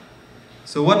to.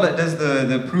 So what does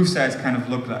the proof size kind of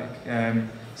look like?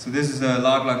 So this is a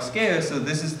log-log scale, so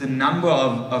this is the number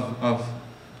of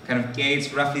kind of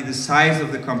gates, roughly the size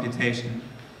of the computation.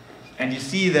 And you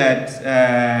see that,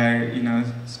 you know,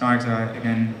 SNARKs are,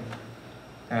 again,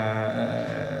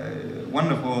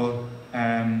 wonderful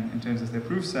in terms of their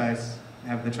proof size,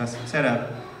 have the trusted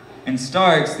setup. And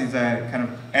STARKs, these are kind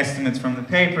of estimates from the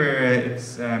paper.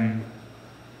 It's,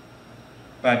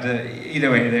 but either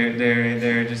way,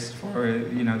 they're just for,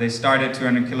 you know, they start at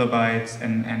 200 kilobytes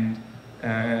and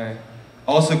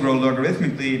also grow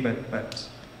logarithmically, but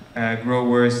grow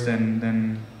worse than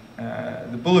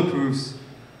the bulletproofs.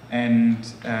 And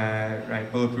right,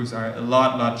 bulletproofs are a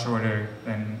lot shorter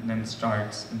than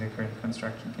STARKs in their current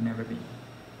construction can ever be.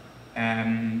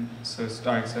 So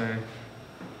STARKs are,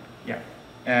 yeah.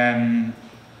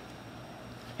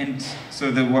 And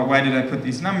so why did I put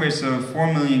these numbers? So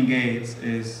 4 million gates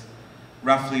is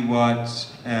roughly what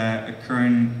a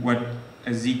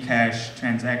Zcash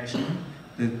transaction,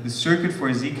 the circuit for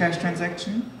a Zcash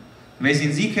transaction.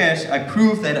 Basically in Zcash, I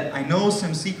prove that I know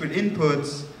some secret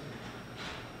inputs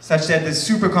such that this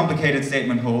super complicated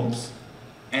statement holds.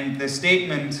 And the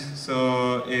statement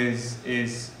so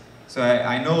so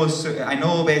I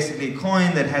know basically a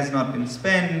coin that has not been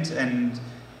spent, and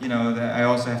you know I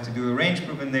also have to do a range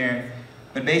proof in there.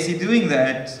 But basically doing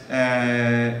that,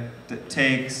 that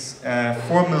takes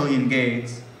 4 million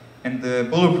gates, and the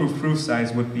bulletproof proof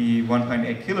size would be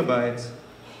 1.8 kilobytes,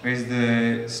 whereas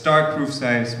the STARK proof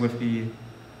size would be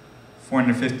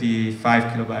 455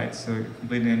 kilobytes, so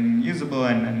completely unusable,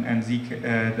 and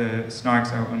the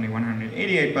SNARKs are only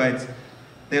 188 bytes.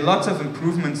 There are lots of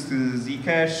improvements to the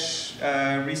Zcash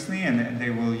recently, and they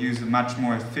will use a much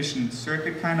more efficient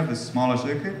circuit, kind of a smaller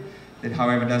circuit, that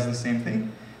however does the same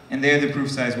thing. And there the proof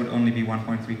size would only be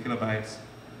 1.3 kilobytes,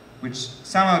 which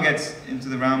somehow gets into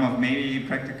the realm of maybe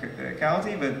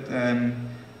practicality, but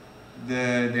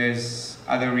there's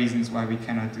other reasons why we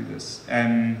cannot do this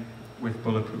with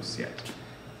bulletproofs yet.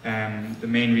 The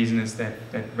main reason is that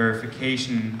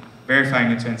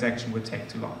verifying a transaction would take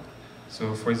too long.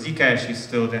 So for Zcash, you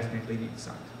still definitely need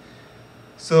SNARK.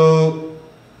 So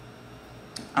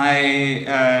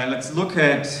let's look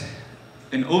at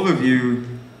an overview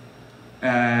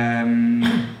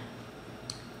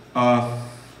of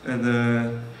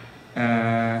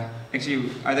actually,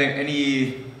 are there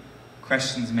any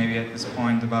questions maybe at this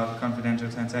point about confidential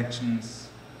transactions,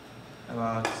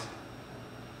 about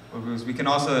bulletproofs? We can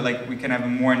also, we can have a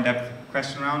more in-depth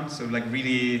question round, so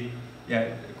really,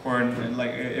 yeah, core,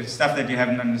 if stuff that you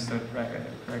haven't understood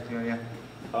correctly, yeah.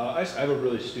 I have a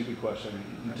really stupid question,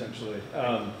 potentially.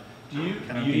 Do you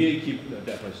need to keep, no,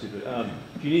 definitely stupid.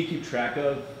 Do you need to keep track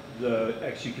of the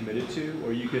X you committed to,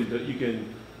 or you can,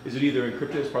 is it either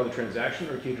encrypted as part of the transaction,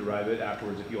 or can you derive it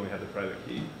afterwards if you only have the private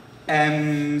key?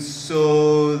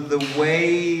 So the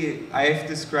way I've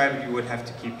described, you would have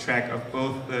to keep track of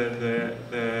both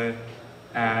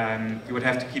you would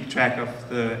have to keep track of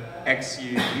the X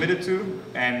you committed to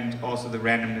and also the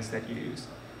randomness that you use.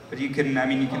 But you can,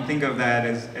 you can think of that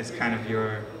as kind of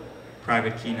your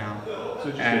private key now. So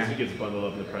it just gets bundled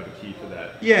up in the private key for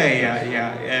that?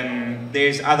 Yeah.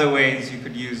 There's other ways you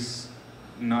could use,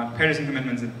 not partisan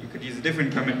commitments, you could use a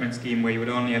different commitment scheme where you would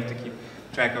only have to keep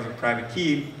track of a private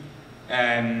key.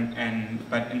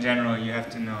 But in general, you have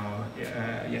to know,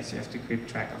 yes, you have to keep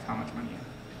track of how much money you have.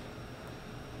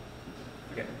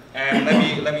 Okay,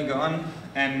 let me go on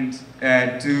and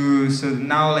so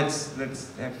now let's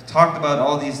have talked about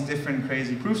all these different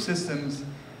crazy proof systems.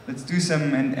 Let's do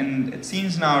some, and it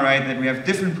seems now, right, that we have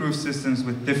different proof systems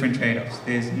with different trade-offs.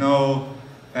 There's no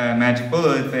magic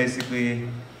bullet, basically,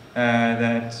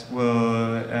 that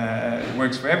will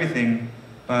works for everything.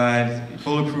 But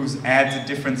bulletproofs adds a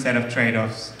different set of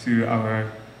trade-offs to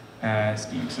our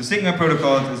scheme. So Sigma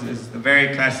protocol is a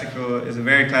very classical,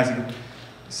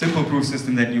 simple proof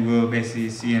system that you will basically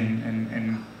see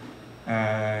in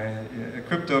a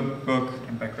crypto book,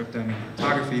 and by crypto I mean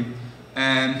cryptography.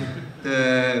 And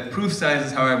the proof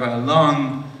sizes, however, are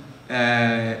long,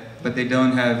 but they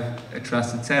don't have a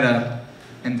trusted setup,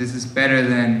 and this is better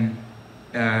than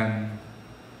the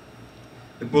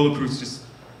bulletproofs. Just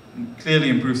clearly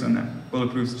improves on them.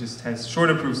 Bulletproofs just has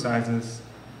shorter proof sizes.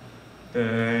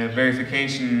 The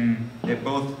verification, they're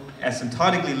both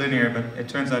asymptotically linear, but it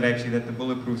turns out actually that the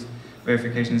bulletproofs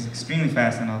verification is extremely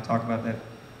fast, and I'll talk about that.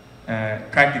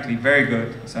 Practically very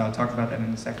good, so I'll talk about that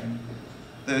in a second.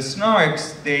 The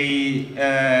SNARKs, they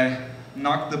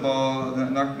knock the ball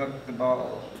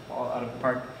out of the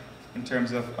park in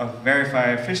terms of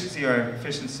verifier efficiency, or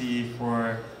efficiency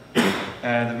for the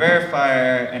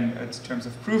verifier, and in terms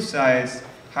of proof size.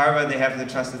 However, they have the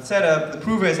trusted setup. The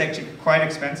prover is actually quite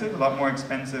expensive, a lot more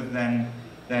expensive than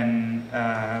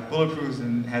Bulletproofs,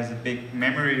 and has a big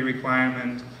memory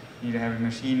requirement. You need to have a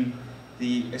machine.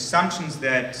 The assumptions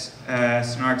that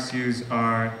SNARKs use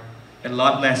are a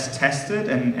lot less tested,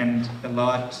 and a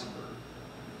lot,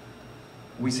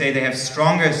 we say they have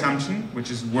stronger assumption,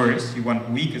 which is worse. You want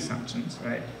weak assumptions,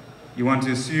 right? You want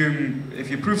to assume, if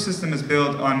your proof system is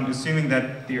built on assuming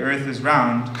that the Earth is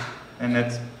round, and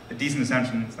that's a decent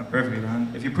assumption, it's not perfectly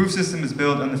round. If your proof system is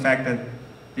built on the fact that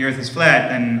the Earth is flat,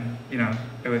 then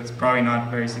it's probably not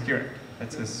very secure.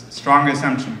 That's a stronger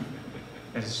assumption.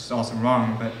 It's just also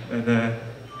wrong, but that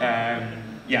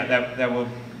will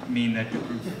mean that the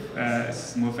proof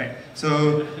system will fail.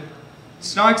 So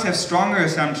SNARKs have stronger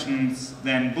assumptions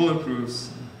than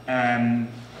Bulletproofs, and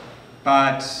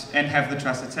have the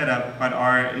trusted setup, but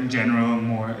are in general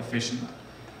more efficient.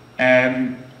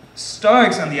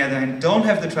 SNARKs, on the other hand, don't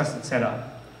have the trusted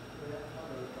setup.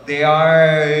 They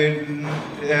have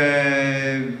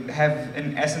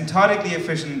an asymptotically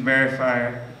efficient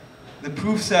verifier. The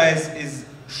proof size is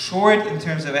short in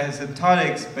terms of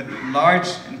asymptotics, but large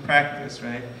in practice,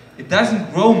 right? It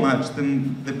doesn't grow much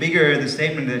the bigger the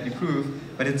statement that you prove,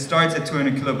 but it starts at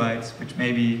 200 kilobytes, which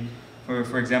maybe,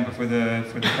 for example, for the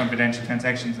confidential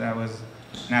transactions, that was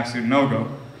an absolute no-go.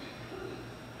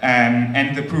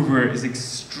 And the prover is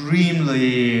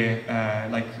extremely,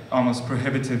 almost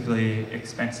prohibitively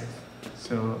expensive.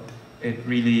 So it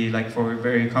really, for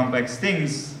very complex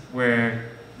things where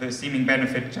the seeming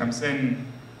benefit jumps in,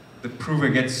 the prover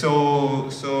gets so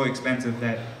expensive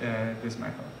that this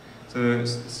might help. So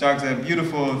SNARKs are a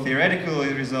beautiful theoretical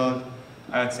result.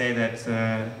 I would say that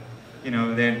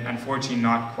they're unfortunately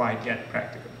not quite yet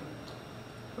practical.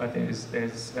 But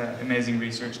there's amazing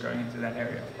research going into that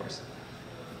area, of course.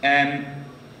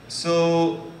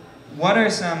 So what are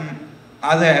some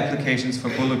other applications for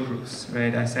bulletproofs,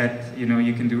 right? I said,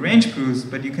 you can do range proofs,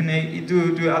 but you can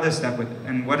do other stuff with it.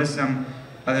 And what are some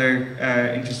other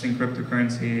interesting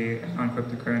cryptocurrency and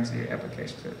non-cryptocurrency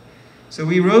applications of it? So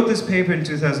we wrote this paper in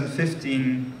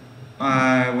 2015,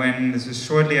 when this was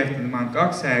shortly after the Mt.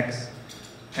 Gox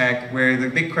hack, where the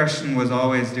big question was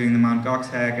always doing the Mt. Gox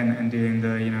hack and doing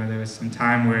there was some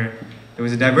time where there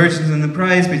was a divergence in the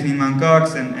price between Mt.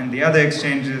 Gox and the other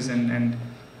exchanges, and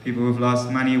people who've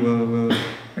lost money will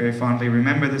very fondly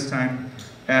remember this time.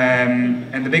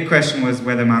 And the big question was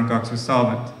whether Mt. Gox was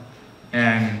solvent.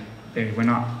 And they were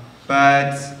not.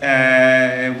 But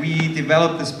we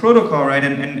developed this protocol, right?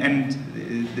 And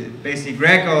basically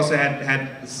Greg also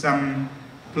had some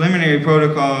preliminary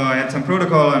protocol,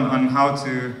 on how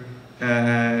to,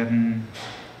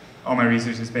 all my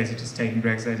research is basically just taking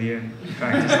Greg's idea and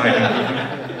trying to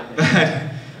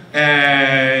slide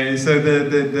it. So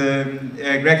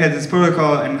Greg had this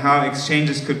protocol and how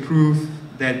exchanges could prove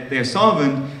that they're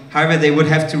solvent. However, they would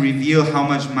have to reveal how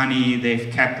much money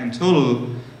they've kept in total,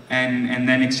 and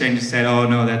then exchanges said, oh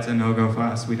no, that's a no-go for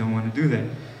us, we don't want to do that.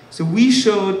 So we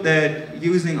showed that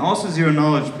using also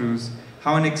zero-knowledge proofs,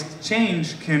 how an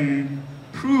exchange can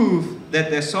prove that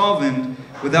they're solvent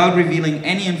without revealing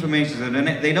any information. So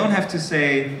they don't have to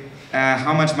say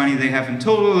how much money they have in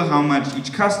total, how much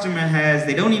each customer has.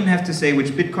 They don't even have to say which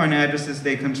Bitcoin addresses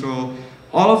they control.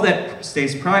 All of that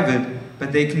stays private,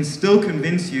 but they can still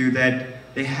convince you that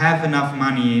they have enough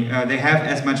money, they have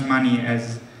as much money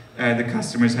as the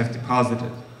customers have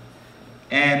deposited.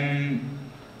 And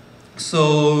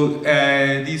so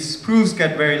these proofs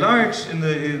got very large in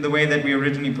the way that we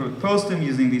originally proposed them,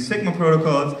 using these Sigma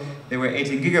protocols. They were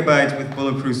 18 gigabytes. With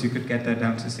Bulletproofs, you could get that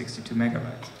down to 62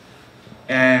 megabytes.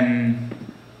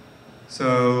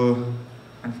 So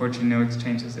unfortunately, no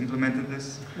exchange has implemented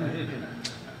this.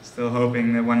 Still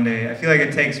hoping that one day, I feel like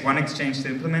it takes one exchange to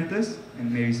implement this,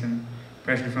 and maybe some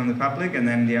pressure from the public, and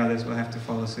then the others will have to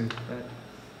follow suit.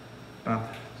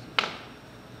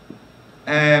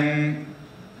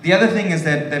 The other thing is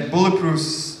that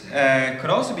Bulletproofs could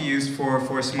also be used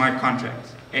for smart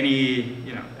contracts. An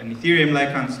Ethereum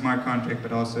Litecoin smart contract,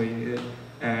 but also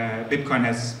Bitcoin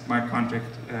has smart contract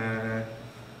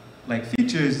like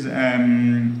features,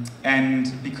 and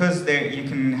because you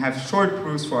can have short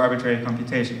proofs for arbitrary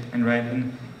computation. And right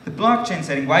in the blockchain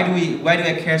setting, why do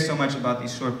I care so much about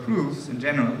these short proofs in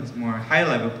general? It's more a high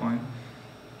level point.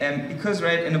 Because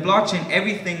right in a blockchain,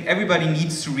 everybody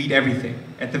needs to read everything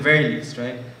at the very least,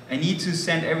 right? I need to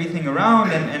send everything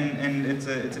around, and it's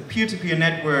a peer-to-peer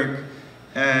network.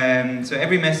 So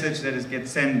every message that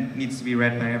gets sent needs to be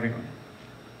read by everyone.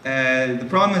 The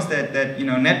problem is that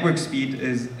network speed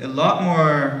is a lot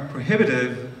more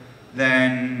prohibitive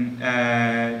than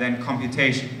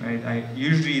computation, right?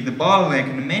 Usually the bottleneck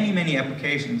in many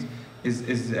applications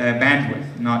is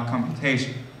bandwidth, not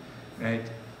computation, right?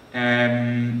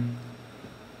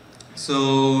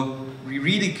 So we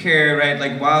really care, right?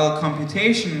 Like while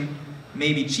computation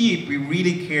may be cheap, we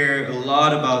really care a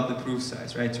lot about the proof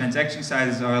size, right? Transaction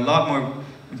sizes are a lot more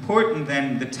important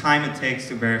than the time it takes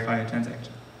to verify a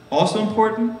transaction. Also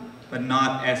important, but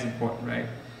not as important, right?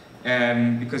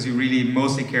 Because you really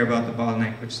mostly care about the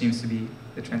bottleneck, which seems to be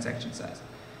the transaction size.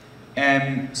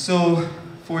 So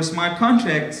for smart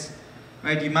contracts,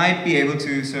 right, you might be able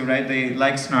to, so right, they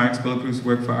like SNARKs, bulletproofs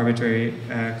work for arbitrary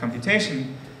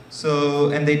computation.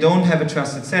 So, and they don't have a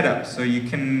trusted setup, so you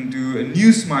can do a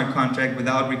new smart contract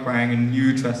without requiring a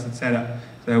new trusted setup.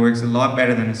 So that works a lot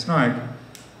better than a SNARK.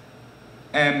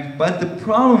 But the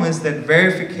problem is that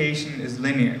verification is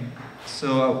linear.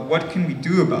 So what can we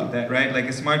do about that, right? Like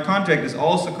a smart contract is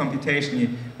also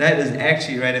computationally, that is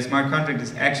actually, right, a smart contract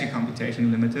is actually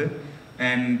computation limited.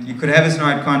 And you could have a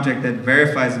smart contract that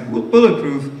verifies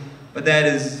bulletproof, but that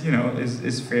is,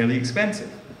 is fairly expensive.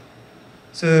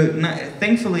 So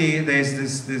thankfully, there's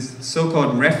this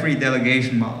so-called referee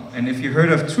delegation model. And if you heard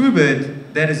of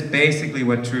TrueBit, that is basically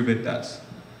what TrueBit does.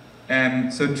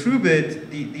 So TrueBit,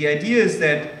 the idea is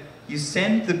that you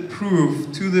send the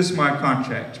proof to the smart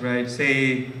contract, right?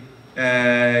 Say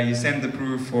you send the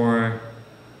proof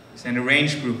send a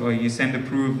range proof, or you send a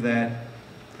proof that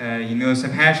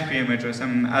some hash preimage or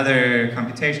some other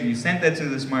computation. You send that to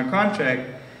the smart contract,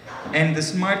 and the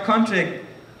smart contract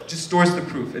just stores the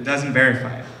proof. It doesn't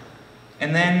verify it.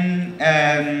 And then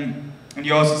and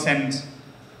you also send,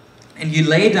 and you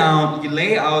lay out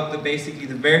basically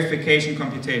the verification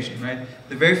computation, right?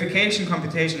 The verification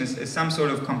computation is some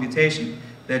sort of computation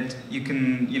that you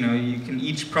can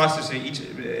each processor,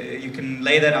 you can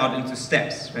lay that out into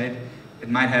steps, right? It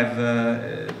might have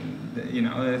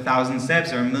 1,000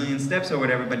 steps or 1,000,000 steps or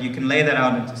whatever, but you can lay that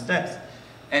out into steps.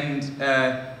 And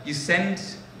you send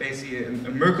basically a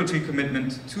Merkle tree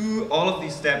commitment to all of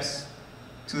these steps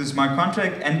to the smart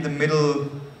contract and the middle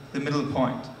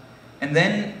point. And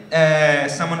then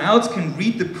someone else can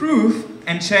read the proof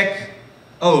and check,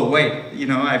 oh wait,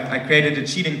 I created a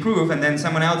cheating proof, and then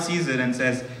someone else sees it and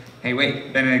says, hey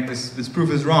wait, Benedikt, this proof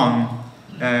is wrong,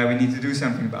 we need to do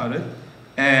something about it.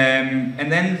 And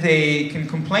then they can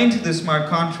complain to the smart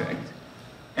contract.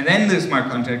 And then the smart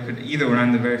contract could either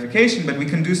run the verification, but we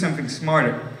can do something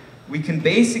smarter. We can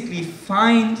basically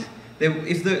find that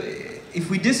if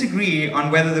we disagree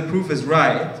on whether the proof is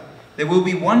right, there will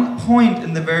be one point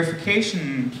in the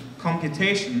verification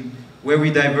computation where we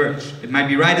diverge. It might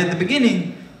be right at the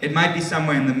beginning, it might be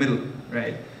somewhere in the middle,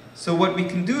 right? So what we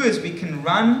can do is we can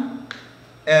run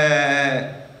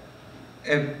a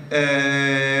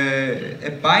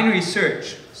binary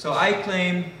search. So I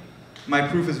claim my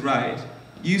proof is right.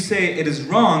 You say it is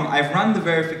wrong. I've run the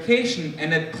verification,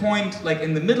 and at point like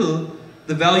in the middle,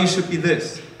 the value should be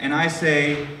this. And I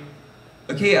say,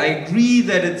 okay, I agree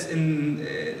that it's in,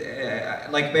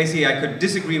 like basically I could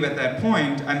disagree with that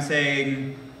point. I'm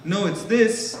saying, no, it's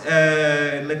this.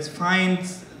 Let's find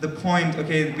the point.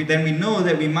 Okay, then we know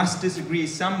that we must disagree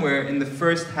somewhere in the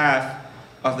first half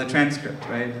of the transcript,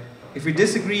 right? If we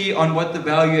disagree on what the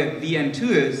value at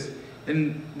vn2 is,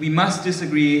 then we must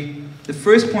disagree. The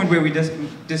first point where we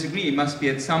disagree must be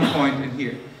at some point in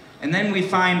here. And then we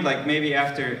find, like maybe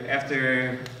after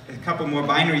a couple more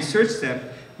binary search steps,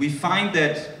 we find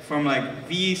that from like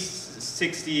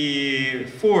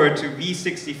v64 to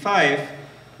v65,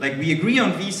 like we agree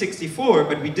on v64,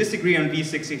 but we disagree on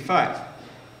v65.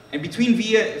 And between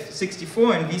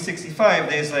v64 and v65,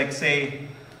 there's like, say,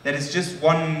 that is just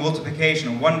one multiplication,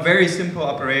 or one very simple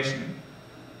operation.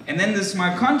 And then the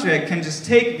smart contract can just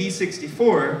take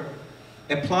v64,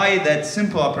 apply that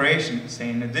simple operation, say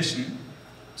in addition,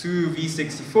 to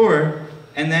v64,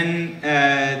 and then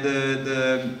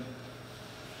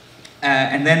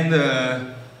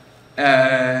the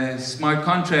smart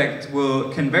contract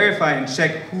can verify and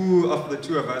check who of the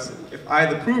two of us, if I,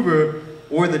 the prover,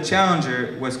 or the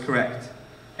challenger, was correct.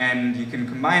 And you can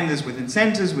combine this with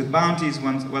incentives, with bounties,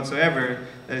 whatsoever.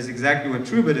 That is exactly what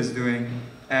TrueBit is doing.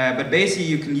 But basically,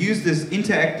 you can use this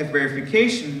interactive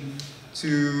verification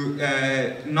to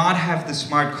not have the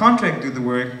smart contract do the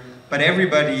work, but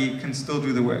everybody can still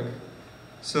do the work.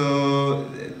 So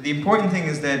the important thing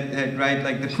is that right,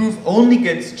 like the proof only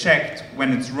gets checked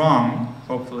when it's wrong,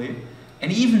 hopefully.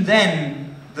 And even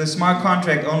then, the smart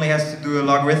contract only has to do a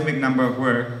logarithmic number of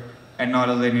work and not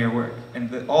a linear work.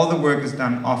 And all the work is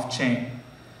done off-chain.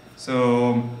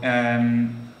 So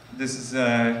this is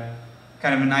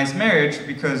kind of a nice marriage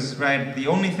because, right, the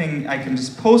only thing I can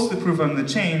just post the proof on the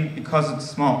chain because it's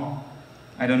small.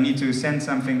 I don't need to send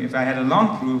something. If I had a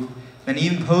long proof, then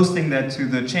even posting that to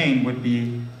the chain would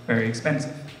be very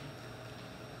expensive.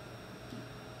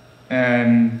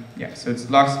 Yeah, so it's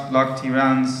log T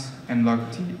rounds and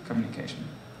log T communication.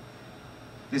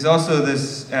 There's also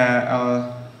this,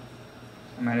 I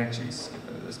might actually skip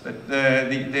over this, but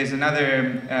there's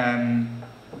another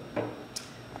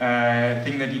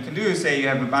thing that you can do. Say you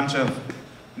have a bunch of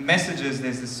messages,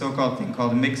 there's this so-called thing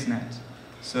called a mixnet.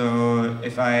 So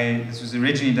if this was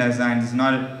originally designed, it's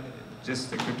not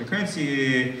just a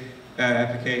cryptocurrency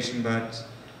application, but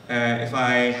if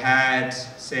I had,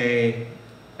 say,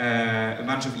 a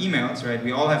bunch of emails, right?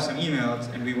 We all have some emails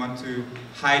and we want to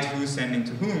hide who's sending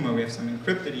to whom, or we have some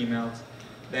encrypted emails,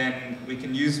 then we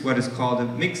can use what is called a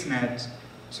mixnet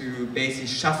to basically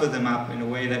shuffle them up in a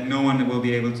way that no one will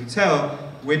be able to tell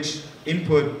which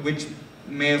input, which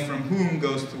mail from whom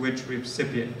goes to which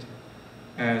recipient.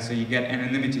 So you get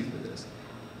anonymity for this.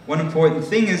 One important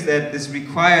thing is that this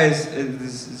requires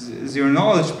this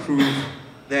zero-knowledge proof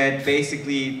that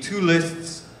basically two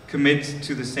lists commit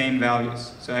to the same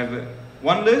values. So I have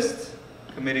one list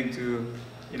committing to,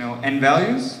 n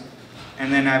values,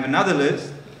 and then I have another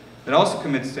list that also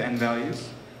commits to n values,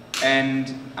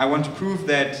 and I want to prove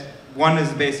that one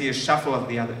is basically a shuffle of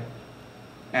the other.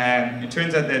 And it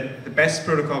turns out that the best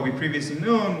protocol we previously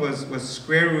known was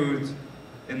square root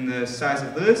in the size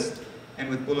of the list, and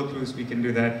with Bulletproofs we can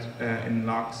do that in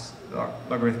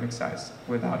logarithmic size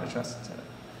without a trusted setup.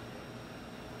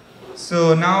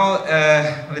 So now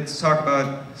let's talk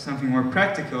about something more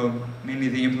practical, mainly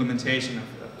the implementation of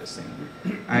this thing.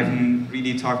 I haven't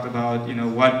really talked about,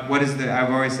 what is the, I've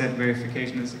already said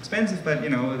verification is expensive, but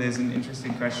there's an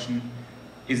interesting question.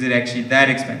 Is it actually that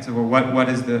expensive, or what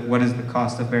is the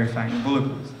cost of verifying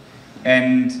Bulletproofs?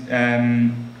 And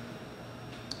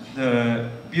the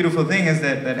beautiful thing is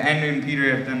that Andrew and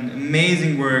Peter have done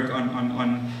amazing work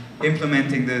on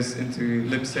implementing this into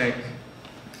libsec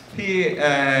P,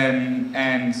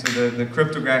 and so the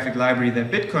cryptographic library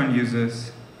that Bitcoin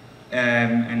uses,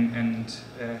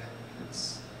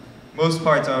 it's most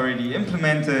parts are already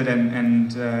implemented,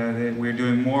 and we're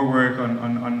doing more work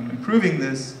on improving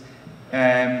this.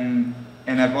 And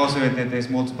I've also heard that there's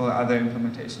multiple other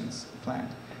implementations planned.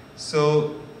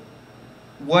 So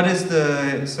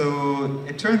so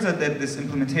it turns out that this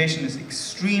implementation is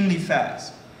extremely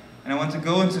fast. And I want to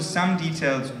go into some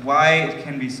details why it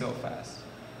can be so fast.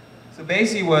 So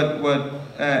basically what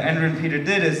Andrew and Peter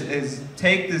did is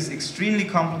take this extremely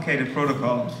complicated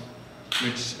protocol,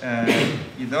 which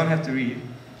you don't have to read,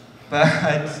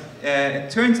 but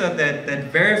it turns out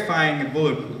that verifying a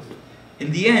bulletproof,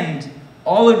 in the end,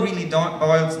 all it really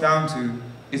boils down to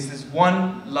is this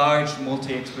one large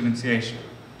multi-exponentiation.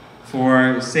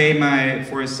 For a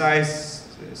size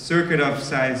circuit of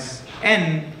size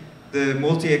n, the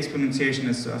multi-exponentiation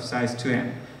is of size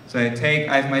 2n. So I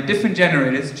have my different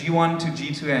generators, g1 to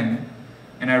g2n,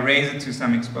 and I raise it to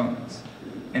some exponents.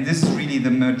 And this is really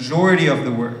the majority of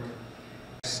the work.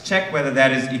 Just check whether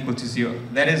that is equal to 0.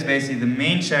 That is basically the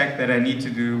main check that I need to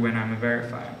do when I'm a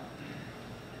verifier.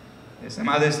 There's some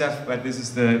other stuff, but this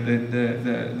is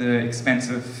the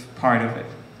expensive part of it.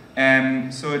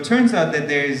 So it turns out that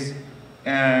there's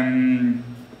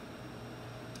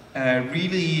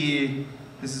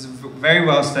this is a very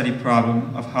well-studied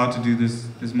problem of how to do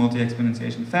this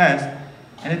multi-exponentiation fast,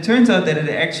 and it turns out that it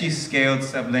actually scaled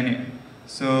sublinear.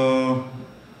 So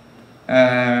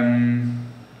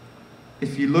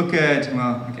if you look at,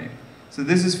 so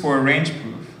this is for a range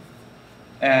proof,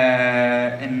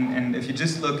 and if you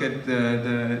just look at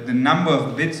the number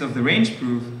of bits of the range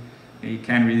proof, you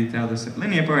can't really tell the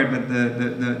sublinear part, but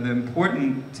the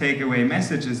important takeaway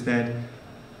message is that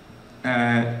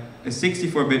a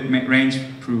 64-bit range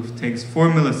proof takes 4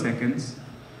 milliseconds,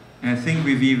 and I think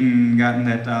we've even gotten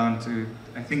that down to,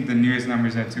 I think the nearest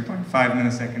numbers are 2.5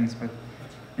 milliseconds, but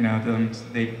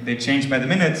they change by the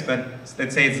minutes, but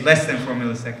let's say it's less than 4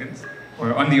 milliseconds,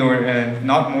 or on the order,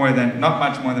 not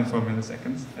much more than 4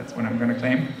 milliseconds, that's what I'm going to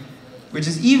claim, which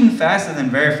is even faster than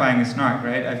verifying a SNARK,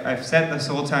 right? I've said this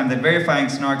whole time that verifying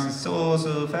SNARKs is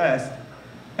so fast.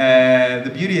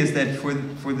 The beauty is that for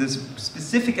the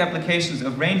specific applications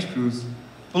of range proofs,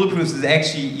 Bulletproofs is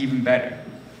actually even better.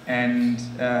 And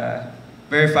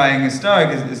verifying a SNARK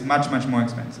is much more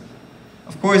expensive.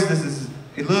 Of course, this is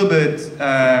a little bit,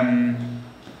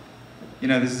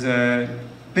 this is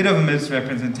bit of a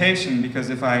misrepresentation, because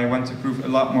if I want to prove a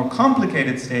lot more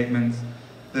complicated statements,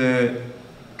 the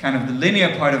kind of the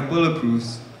linear part of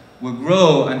bulletproofs will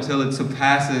grow until it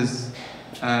surpasses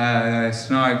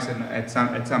SNARKs and at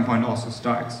some point also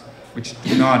STARKs, which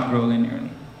do not grow linearly.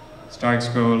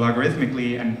 STARKs grow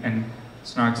logarithmically and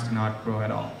SNARKs do not grow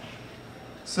at all.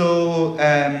 So,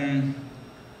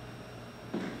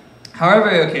 however,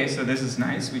 okay, so this is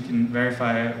nice. We can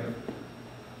verify.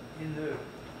 In the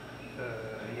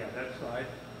that slide,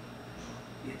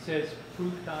 it says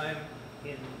proof time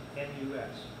in NUS.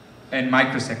 And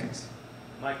microseconds.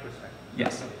 Microseconds.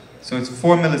 Yes. So it's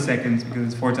 4 milliseconds because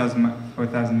it's 4,000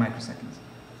 microseconds.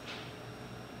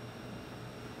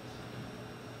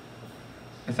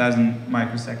 1,000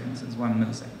 microseconds is 1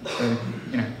 millisecond. So,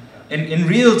 you know, in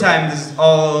real time, this is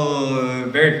all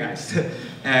very fast.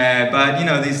 But, you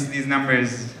know, these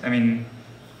numbers, I mean,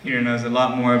 Peter knows a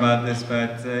lot more about this,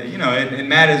 but, you know, it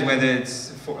matters whether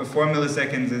it's 4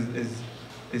 milliseconds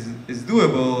is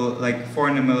doable. Like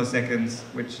 400 milliseconds,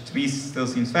 which to me still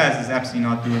seems fast, is absolutely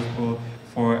not doable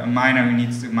for a miner who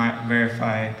needs to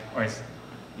verify, or,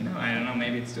 you know, I don't know,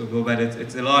 maybe it's doable, but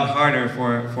it's a lot harder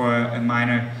for a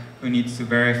miner who needs to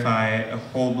verify a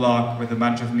whole block with a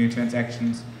bunch of new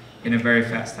transactions in a very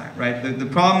fast time, right? The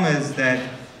problem is that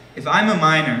if I'm a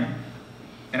miner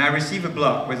and I receive a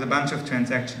block with a bunch of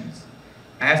transactions,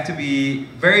 I have to be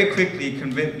very quickly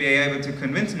be able to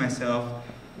convince myself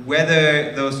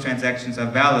whether those transactions are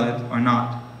valid or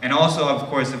not. And also, of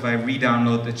course, if I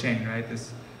re-download the chain, right?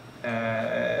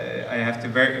 I have to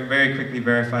very quickly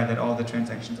verify that all the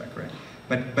transactions are correct.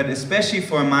 But especially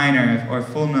for a miner or a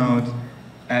full node,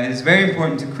 it is very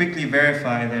important to quickly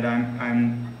verify that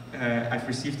I've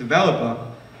received a valid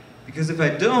block, because if I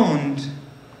don't,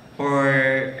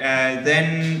 or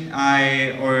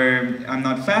I'm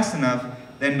not fast enough,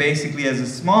 then basically as a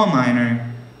small miner,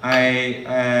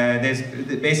 there's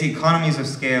basically economies of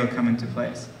scale come into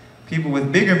place. People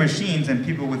with bigger machines and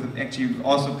people with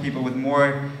also people with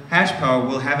more hash power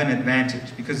will have an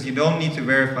advantage because you don't need to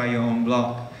verify your own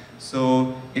block.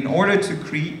 So in order to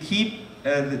keep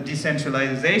the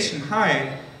decentralization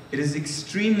high, it is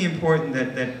extremely important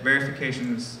that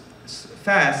verification is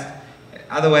fast.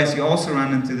 Otherwise, you also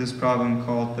run into this problem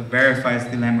called the verifier's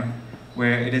dilemma,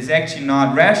 where it is actually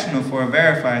not rational for a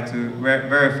verifier to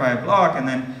verify a block, and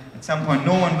then at some point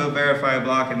no one will verify a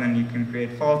block, and then you can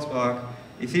create false block.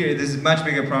 Ethereum, this is a much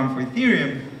bigger problem for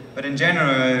Ethereum, but in general,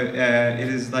 it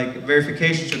is like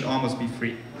verification should almost be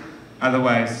free.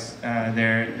 Otherwise,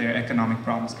 there are economic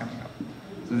problems coming up.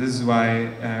 So this is why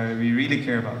we really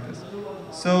care about this.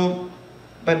 So,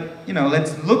 but you know,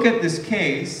 let's look at this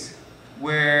case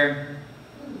where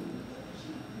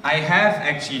I have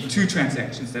actually 2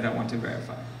 transactions that I want to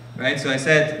verify, right? So I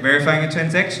said verifying a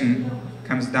transaction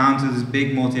comes down to this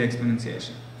big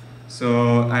multi-exponentiation.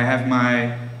 So I have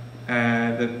my,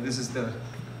 this is the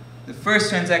first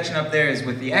transaction up there is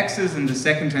with the x's, and the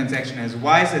second transaction has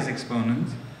y's as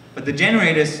exponents, but the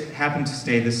generators happen to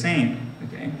stay the same,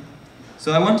 okay?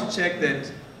 So I want to check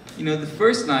that, you know, the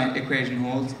first equation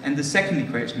holds and the second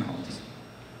equation holds.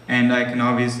 And I can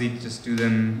obviously just do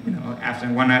them, you know,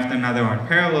 one after another or in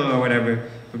parallel or whatever.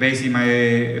 But basically,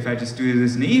 if I just do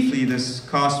this naively, this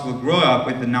cost will grow up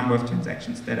with the number of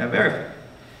transactions that I verify.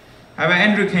 However,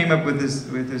 Andrew came up with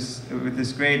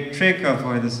this great trick of,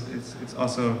 or this, it's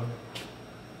also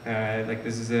like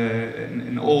this is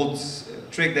an old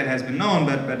trick that has been known,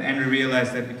 but Andrew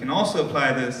realized that we can also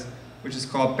apply this, which is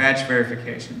called batch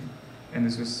verification. And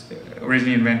this was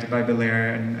originally invented by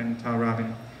Belair and Tal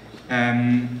Rabin.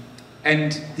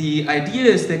 And the idea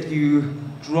is that you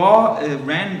draw a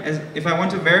random, if I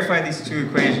want to verify these 2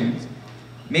 equations,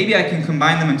 maybe I can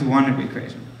combine them into one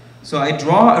equation. So I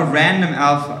draw a random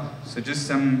alpha, so just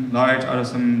some large, out of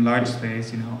some large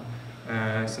space, you know,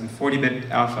 some 40-bit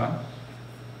alpha,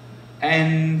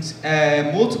 and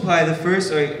multiply the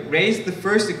first, or raise the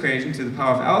first equation to the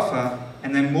power of alpha,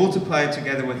 and then multiply it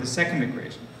together with the second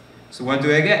equation. So what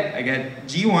do I get? I get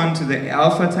g1 to the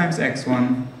alpha times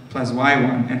x1 plus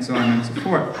y1, and so on and so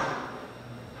forth.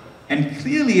 And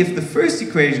clearly, if the first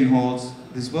equation holds,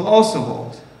 this will also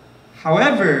hold.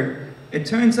 However, it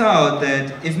turns out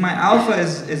that if my alpha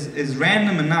is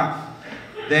random enough,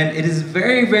 then it is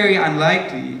very, very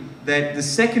unlikely that the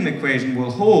second equation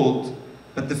will hold,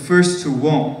 but the first 2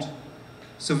 won't.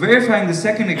 So verifying the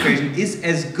second equation is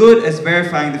as good as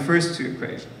verifying the first 2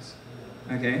 equations.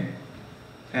 Okay?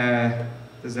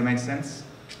 Does that make sense?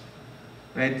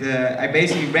 Right? I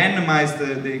basically randomized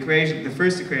the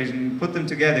first equation, put them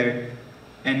together,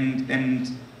 and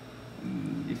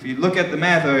if you look at the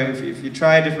math, or if you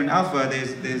try a different alpha,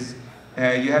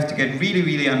 you have to get really,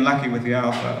 really unlucky with your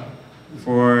alpha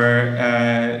for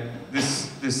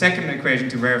the second equation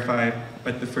to verify,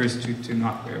 but the first two to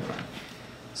not verify.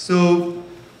 So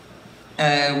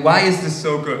why is this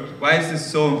so good? Why is this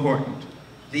so important?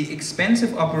 The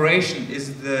expensive operation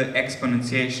is the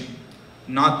exponentiation,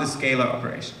 not the scalar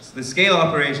operations. The scalar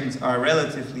operations are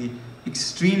relatively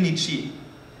extremely cheap.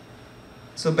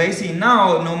 So basically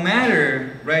now, no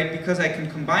matter, right, because I can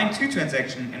combine two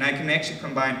transactions and I can actually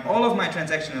combine all of my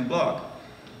transactions in a block,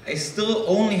 I still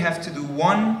only have to do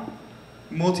one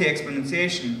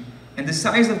multi-exponentiation, and the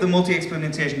size of the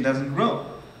multi-exponentiation doesn't grow.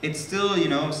 It's still, you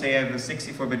know, say I have a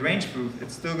 64-bit range proof,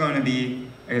 it's still going to be,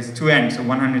 I guess, 2n, so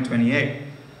 128.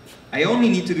 I only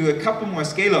need to do a couple more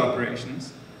scalar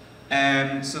operations,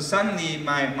 so suddenly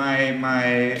my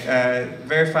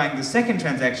verifying the second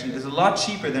transaction is a lot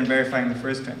cheaper than verifying the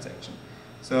first transaction.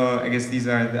 So I guess these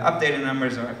are the updated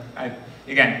numbers, or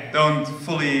again, don't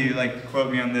fully like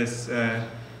quote me on this,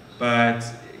 but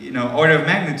you know, order of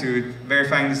magnitude,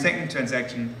 verifying the second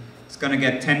transaction is going to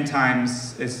get 10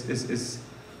 times,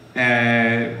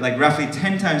 like roughly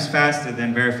 10 times faster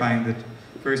than verifying the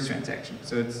first transaction.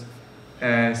 So it's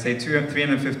say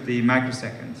 350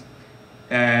 microseconds.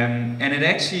 And it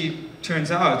actually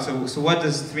turns out, so what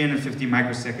does 350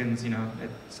 microseconds, you know, it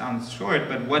sounds short,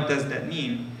 but what does that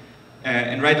mean?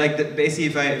 And right, like basically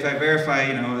if I verify,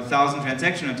 you know, 1,000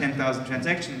 transactions or 10,000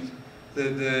 transactions,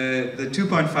 the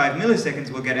 2.5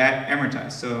 milliseconds will get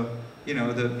amortized. So, you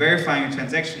know, the verifying a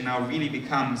transaction now really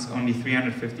becomes only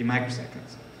 350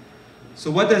 microseconds.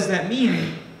 So what does that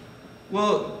mean?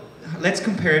 Well, let's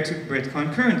compare it to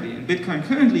Bitcoin currently. In Bitcoin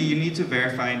currently, you need to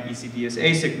verify an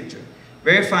ECDSA signature.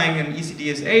 Verifying an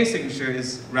ECDSA signature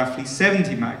is roughly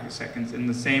 70 microseconds in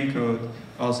the same code,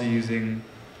 also using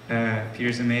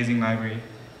Peter's amazing library.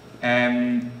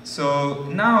 So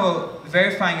now,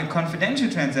 verifying a confidential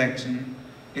transaction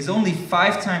is only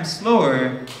 5 times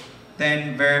slower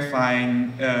than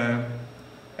verifying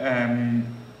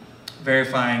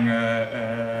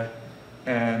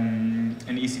an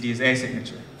ECDSA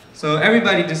signature. So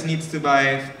everybody just needs to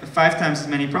buy 5 times as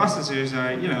many processors,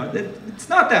 or you know, it's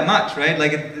not that much, right?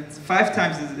 Like it's 5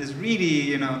 times is really,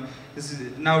 you know, this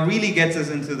is now really gets us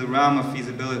into the realm of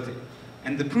feasibility.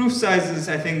 And the proof sizes,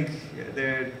 I think,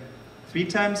 they're 3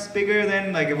 times bigger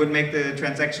than, like it would make the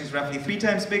transactions roughly 3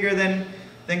 times bigger than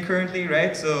currently,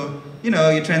 right? So, you know,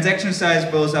 your transaction size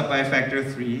blows up by a factor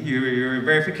of 3, your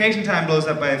verification time blows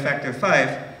up by a factor of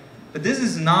 5, but this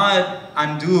is not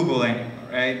undoable anymore,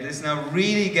 right? This now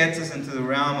really gets us into the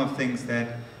realm of things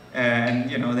that, and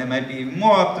you know, there might be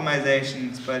more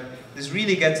optimizations, but this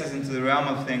really gets us into the realm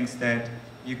of things that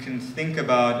you can think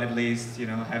about at least, you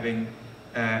know, having,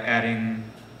 adding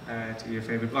to your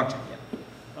favorite blockchain. Yeah.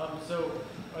 So,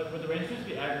 would the range just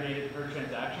be aggregated per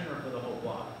transaction or for the whole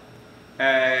block?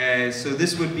 So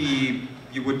this would be,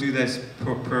 you would do this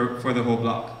for the whole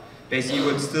block. Basically, you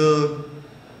would still,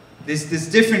 this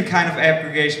different kind of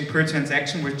aggregation per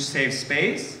transaction, which saves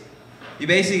space. You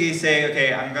basically say,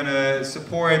 okay, I'm going to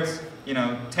support, you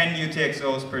know, 10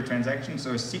 UTXOs per transaction,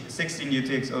 so 16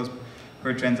 UTXOs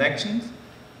per transaction.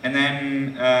 And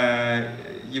then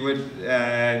you would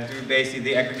do basically,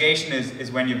 the aggregation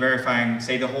is when you're verifying,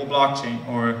 say, the whole blockchain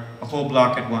or a whole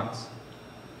block at once.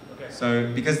 Okay.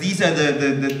 So because these are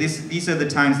these are the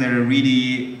times that are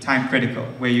really time critical,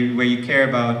 where you care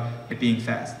about it being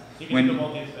fast. So you can do the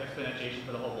multi-exponentiation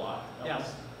for the whole block?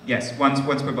 Yes. Yes, once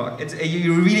per block. It's,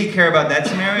 you really care about that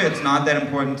scenario. It's not that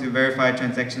important to verify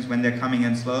transactions when they're coming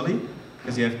in slowly,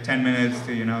 because you have 10 minutes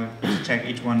to, you know, check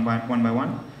each one by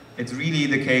one. It's really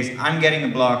the case, I'm getting a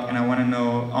block and I want to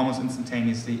know almost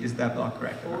instantaneously, is that block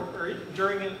correct? Or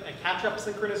during a catch-up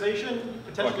synchronization,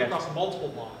 potentially across multiple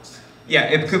blocks. Yeah,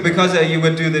 it could, because you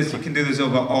would do this, you can do this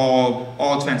over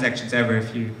all transactions ever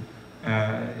if you,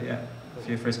 yeah, if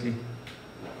you're frisky.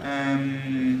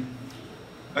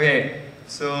 Okay,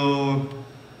 so,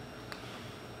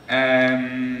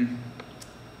 are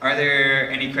there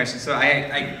any questions? So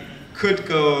I could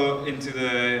go into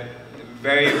the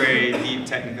very, very deep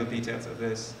technical details of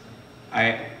this.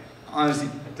 I honestly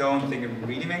don't think it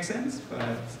really makes sense,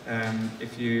 but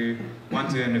if you want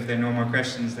to, and if there are no more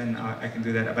questions, then I can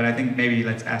do that. But I think maybe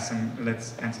let's answer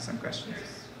some questions.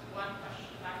 There's one question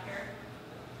back here.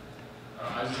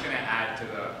 I was just going to add to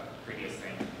the previous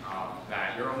thing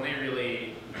that you're only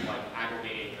really like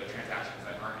aggregating the transactions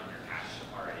that aren't in your cache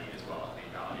already as well as being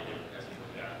validated, as we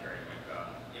looked at during like the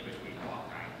in-between block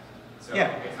time. So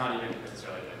yeah. It's not even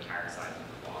necessarily the entire size of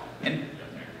the block. And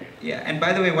yeah, and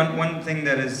by the way, one thing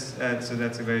that is, so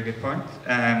that's a very good point.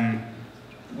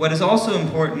 What is also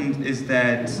important is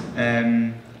that,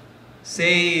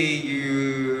 say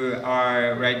you you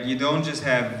are, right, you don't just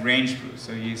have range proofs,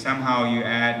 so you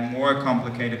add more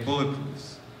complicated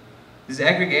bulletproofs. This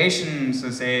aggregation, so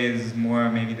say, is more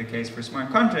maybe the case for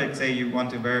smart contracts. Say you want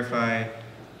to verify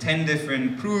 10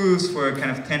 different proofs for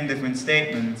kind of 10 different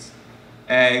statements.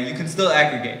 You can still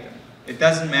aggregate them. It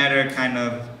doesn't matter kind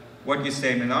of what your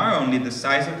statements are, only the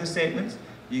size of the statements.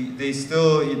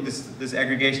 This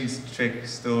aggregation trick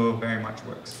still very much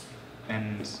works.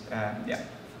 And yeah.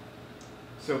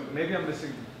 So maybe I'm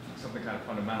missing something kind of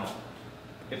fundamental.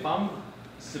 If I'm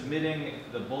submitting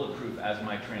the bulletproof as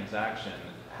my transaction,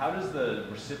 how does the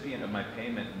recipient of my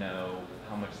payment know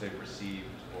how much they've received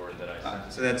or that I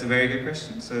sent? So that's a very good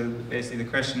question. So basically the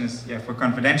question is, yeah, for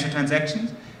confidential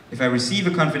transactions, if I receive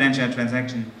a confidential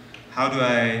transaction, how do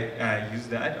I use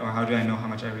that, or how do I know how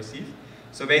much I receive?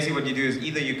 So basically what you do is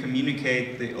either you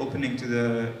communicate the opening to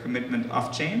the commitment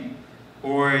off-chain,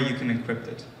 or you can encrypt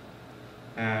it.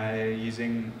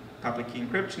 Using public key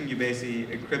encryption, you basically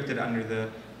encrypt it under the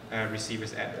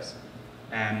receiver's address.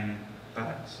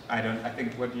 But I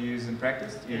think what you use in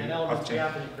practice, Yeah, in Elements we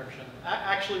have an encryption.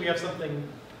 Actually, we have something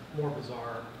more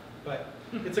bizarre, but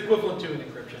it's equivalent to an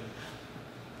encryption.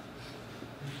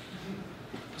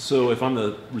 So if I'm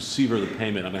the receiver of the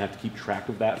payment, I'm gonna have to keep track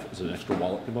of that as an extra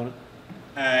wallet component?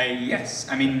 Yes,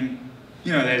 I mean,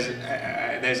 you know,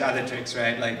 there's other tricks,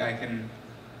 right? Like I can,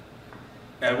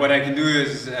 what I can do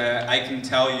is I can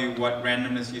tell you what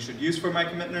randomness you should use for my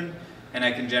commitment, and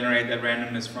I can generate that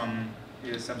randomness from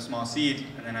some small seed,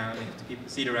 and then I only have to keep the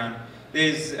seed around.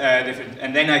 There's different,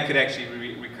 and then I could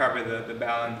actually recover the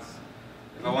balance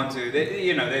if I want to.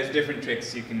 You know, there's different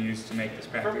tricks you can use to make this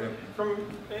practical.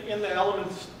 In the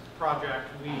Elements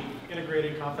project, we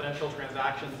integrated confidential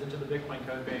transactions into the Bitcoin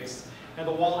code base, and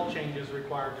the wallet changes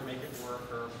required to make it work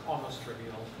are almost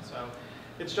trivial. So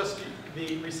it's just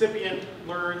the recipient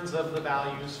learns of the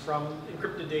values from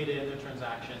encrypted data in the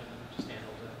transaction and just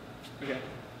handles it. Okay.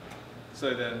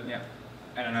 So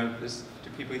I don't know, do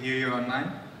people hear you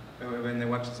online or when they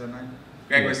watch this online?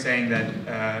 Greg was saying that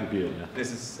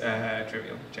this is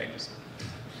trivial changes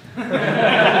to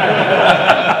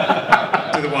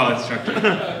the wallet structure.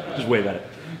 Just wave at it.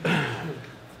 I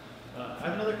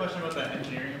have another question about the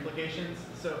engineering implications.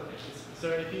 So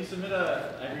if you submit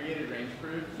a aggregated range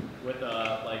proof with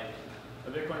like a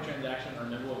Bitcoin transaction or a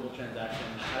nibblable transaction,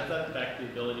 how does that affect the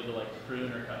ability to like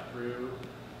prune or cut through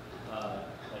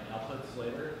like outputs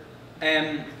later?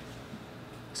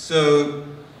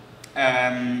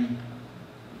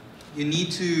 You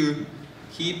need to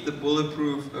keep the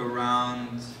bulletproof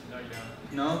around. No, you don't.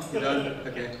 No, you don't.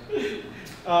 Okay.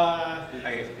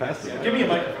 Give me a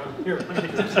microphone. Here.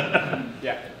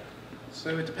 Yeah.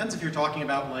 So it depends if you're talking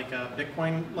about like a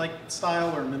Bitcoin-like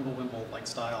style or Mimblewimble-like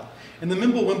style. In the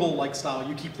Mimblewimble-like style,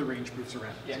 you keep the range proofs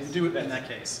around. Yes. So you do it in that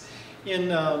case.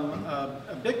 In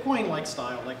a Bitcoin-like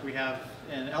style, like we have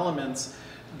in Elements,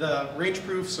 the range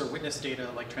proofs are witness data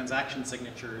like transaction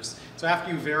signatures. So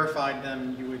after you verified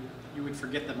them, you would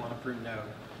forget them on a prune node.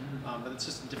 But it's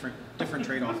just a different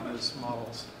trade-off in those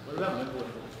models. What about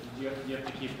Mimblewimble? Do you have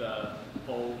to keep the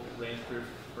full range proof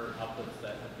for outputs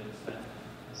that have been spent?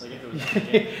 Like if it was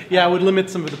aggregated? Yeah, it would limit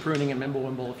some of the pruning in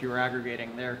Mimblewimble if you were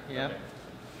aggregating there. Yeah. Okay.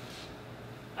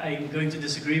 I'm going to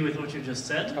disagree with what you just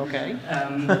said. Okay.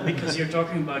 Because you're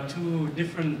talking about two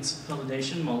different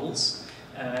validation models.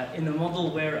 In a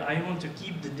model where I want to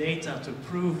keep the data to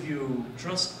prove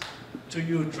to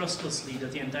you trustlessly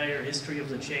that the entire history of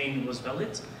the chain was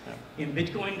valid. Yeah. In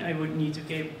Bitcoin, I would need to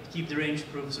keep the range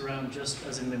proofs around just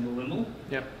as in Mimblewimble.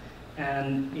 Yep.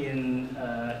 And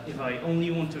if I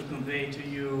only want to convey to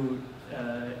you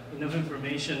enough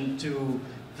information to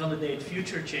validate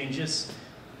future changes,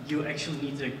 you actually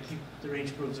need to keep the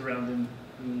range proofs around them.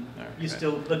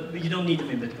 But you don't need them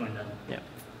in Bitcoin then. Yeah.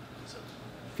 So.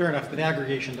 Fair enough, but the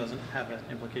aggregation doesn't have an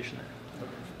implication there.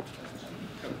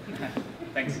 Okay.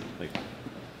 Thanks. Thank you.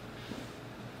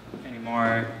 Any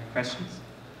more questions?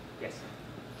 Yes.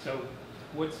 So,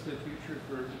 what's the future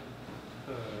for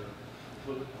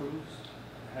bulletproofs?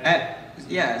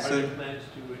 Yeah. Are So there plans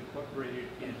to incorporate it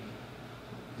in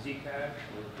Zcash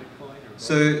or Bitcoin? Or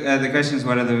So the question is,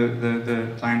 what are the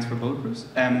plans for bulletproofs?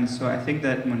 So I think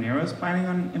that Monero is planning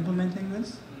on implementing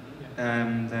this.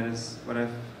 That is what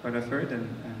I've heard, and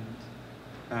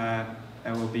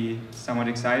that will be somewhat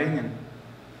exciting and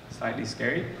slightly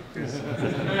scary. Because,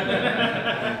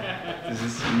 this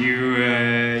is new.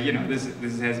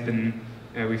 This has been.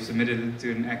 We've submitted it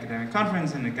to an academic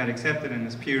conference and it got accepted and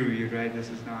it's peer-reviewed, right? This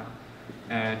is not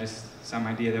just some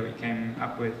idea that we came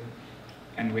up with,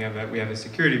 and we have a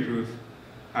security proof.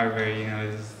 However,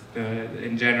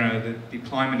 in general, the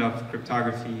deployment of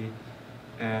cryptography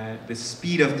the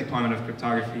speed of deployment of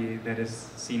cryptography that is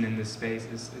seen in this space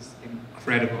is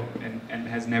incredible and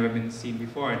has never been seen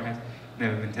before and has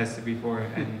never been tested before.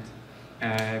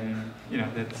 And you know,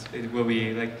 it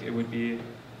would be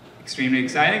extremely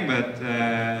exciting, but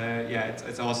yeah,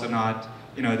 it's also not,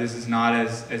 you know, this is not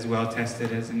as well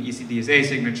tested as an ECDSA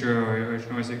signature or a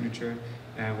Schnorr signature,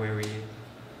 where we,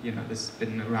 you know, this has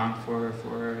been around for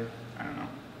I don't know,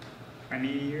 20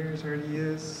 years, 30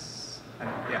 years,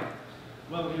 yeah.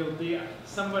 Well, you'll be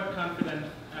somewhat confident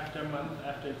after a month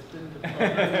after it's been deployed.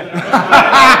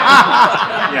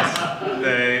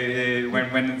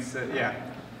 Yes, when it's, yeah,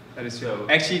 that is true. So,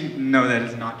 actually, no, that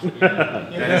is not true.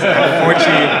 That is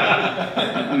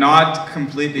unfortunately not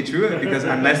completely true, because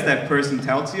unless that person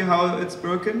tells you how it's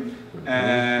broken,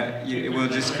 it will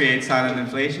just create silent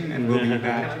inflation and will be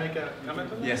bad. Can I make a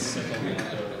comment on that? Yes.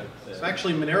 So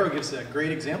actually, Monero gives a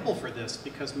great example for this,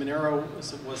 because Monero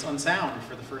was unsound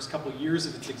for the first couple years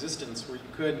of its existence, where you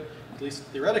could, at least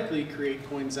theoretically, create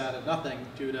coins out of nothing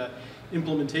due to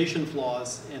implementation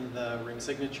flaws in the ring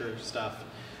signature stuff.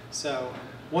 So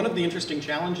one of the interesting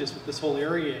challenges with this whole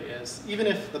area is, even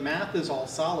if the math is all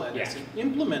solid, as an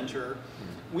implementer,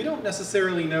 we don't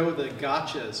necessarily know the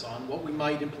gotchas on what we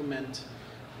might implement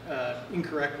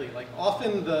incorrectly. Like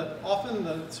often the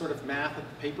sort of math at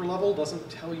the paper level doesn't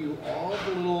tell you all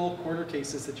the little corner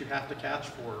cases that you have to catch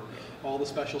for, all the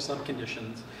special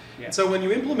subconditions. Yeah. And so when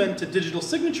you implement a digital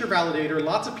signature validator,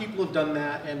 lots of people have done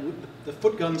that, and the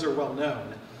footguns are well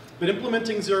known. But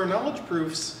implementing zero knowledge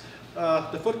proofs,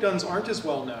 the footguns aren't as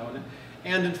well known.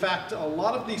 And in fact, a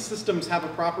lot of these systems have a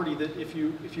property that if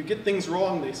you get things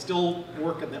wrong, they still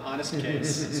work in the honest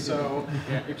case. So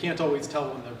you can't always tell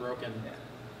when they're broken.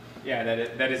 Yeah,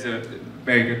 that is a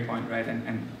very good point, right?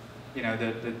 And you know,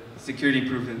 the security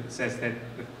proof says that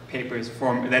the paper is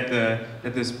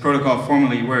that this protocol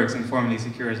formally works and formally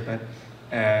secures, but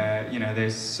you know,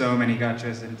 there's so many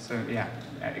gotchas, and so yeah,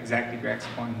 exactly Greg's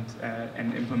point.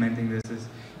 And implementing this is,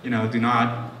 you know, do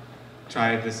not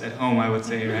try this at home, I would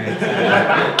say, right?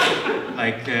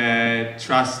 Like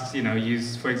trust, you know,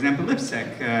 use, for example,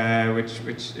 lipsec,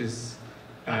 which is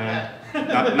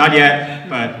not yet,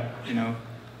 but you know,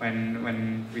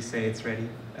 when we say it's ready,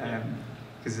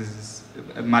 because this is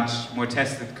a much more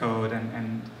tested code,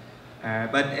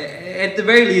 but at the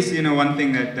very least, you know, one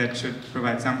thing that should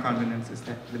provide some confidence is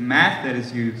that the math that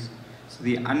is used, so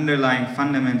the underlying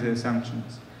fundamental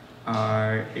assumptions,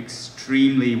 are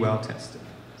extremely well tested.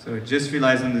 So it just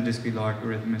relies on the discrete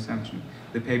logarithm assumption.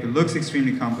 The paper looks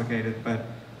extremely complicated, but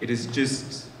it is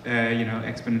just you know,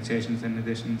 exponentiations and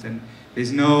additions, and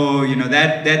there's no, you know,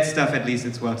 that stuff, at least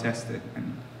it's well tested.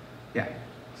 And yeah.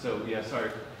 So yeah, sorry,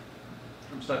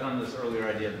 I'm stuck on this earlier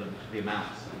idea of the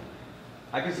amounts.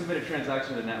 I can submit a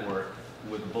transaction to the network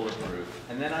with Bulletproof,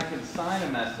 and then I can sign a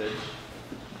message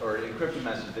or an encrypted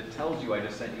message that tells you I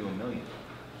just sent you 1 million.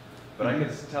 But I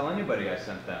could tell anybody I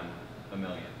sent them 1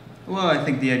 million. Well, I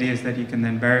think the idea is that you can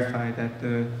then verify that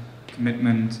the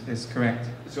commitment is correct.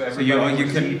 So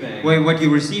what you're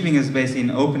receiving is basically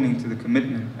an opening to the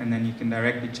commitment, and then you can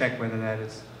directly check whether that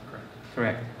is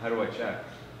correct. How do I check?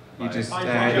 You just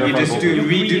do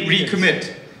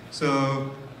recommit.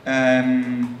 So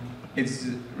it's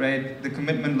right. The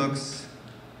commitment looks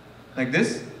like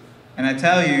this, and I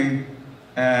tell you,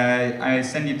 I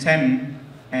send you 10,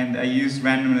 and I use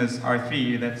randomness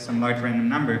R3. That's some large random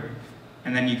number.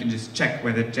 And then you can just check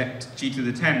whether G to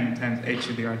the 10 times H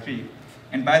to the R3.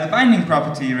 And by the binding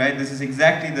property, right, this is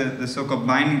exactly the so-called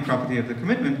binding property of the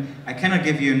commitment. I cannot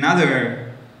give you another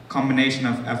combination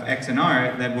of X and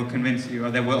R that will convince you,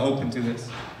 or that will open to this.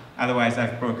 Otherwise,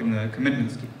 I've broken the commitment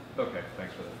scheme. Okay,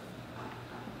 thanks for that.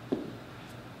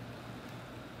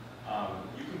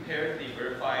 You compared the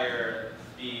verifier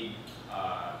speed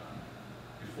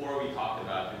before we talked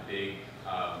about the big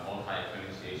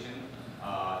multi-exponentiation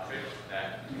trick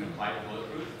that you can apply to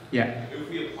Bulletproof. Yeah. If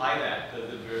we apply that, does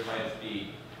the verifier speed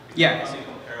Yeah. something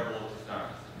comparable to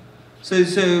SNARKs?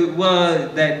 So well,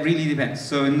 that really depends.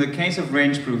 So in the case of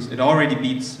range proofs, it already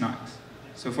beats SNARKs.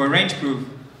 So for range proof,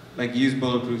 like use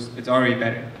Bulletproofs, it's already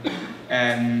better.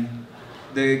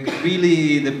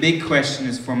 The big question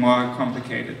is for more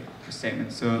complicated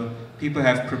statements. So people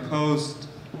have proposed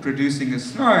producing a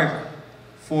SNARK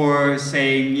for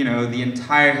saying, you know, the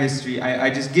entire history. I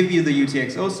just give you the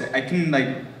UTXO set. I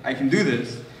can do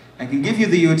this. I can give you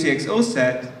the UTXO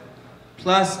set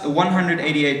plus a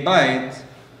 188 byte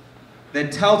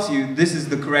that tells you this is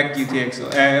the correct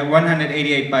UTXO,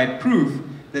 188 byte proof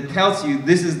that tells you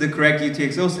this is the correct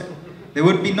UTXO set. There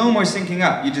would be no more syncing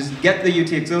up. You just get the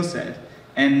UTXO set,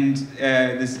 and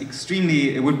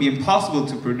it would be impossible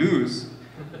to produce,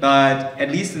 but at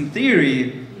least in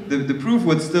theory, the proof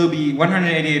would still be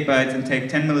 188 bytes and take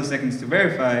 10 milliseconds to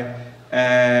verify.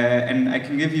 And I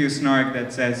can give you a SNARK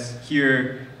that says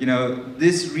here, you know,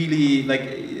 this really, like,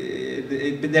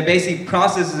 that basically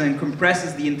processes and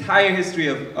compresses the entire history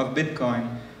of Bitcoin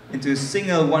into a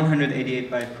single 188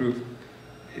 byte proof.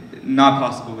 Not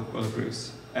possible with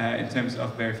bulletproofs in terms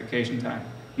of verification time.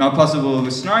 Not possible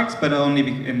with SNARKs, but only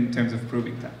in terms of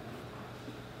proving time.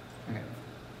 Okay.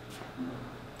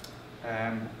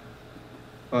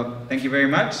 Well, thank you very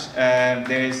much.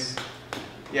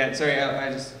 Yeah, sorry, I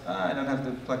don't have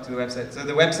to plug to the website. So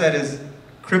the website is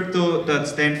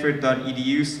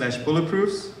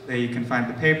crypto.stanford.edu/bulletproofs. There you can find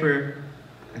the paper.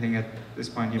 I think at this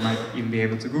point you might even be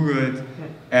able to Google it.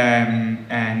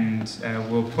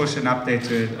 We'll push an update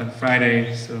to it on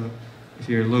Friday, so if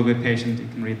you're a little bit patient, you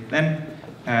can read it then.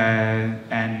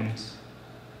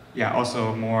 Yeah,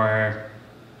 also more,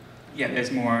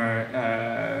 there's more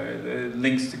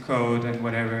links to code and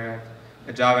whatever.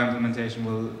 A Java implementation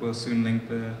will soon link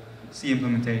the C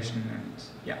implementation, and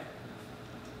yeah,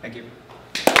 thank you.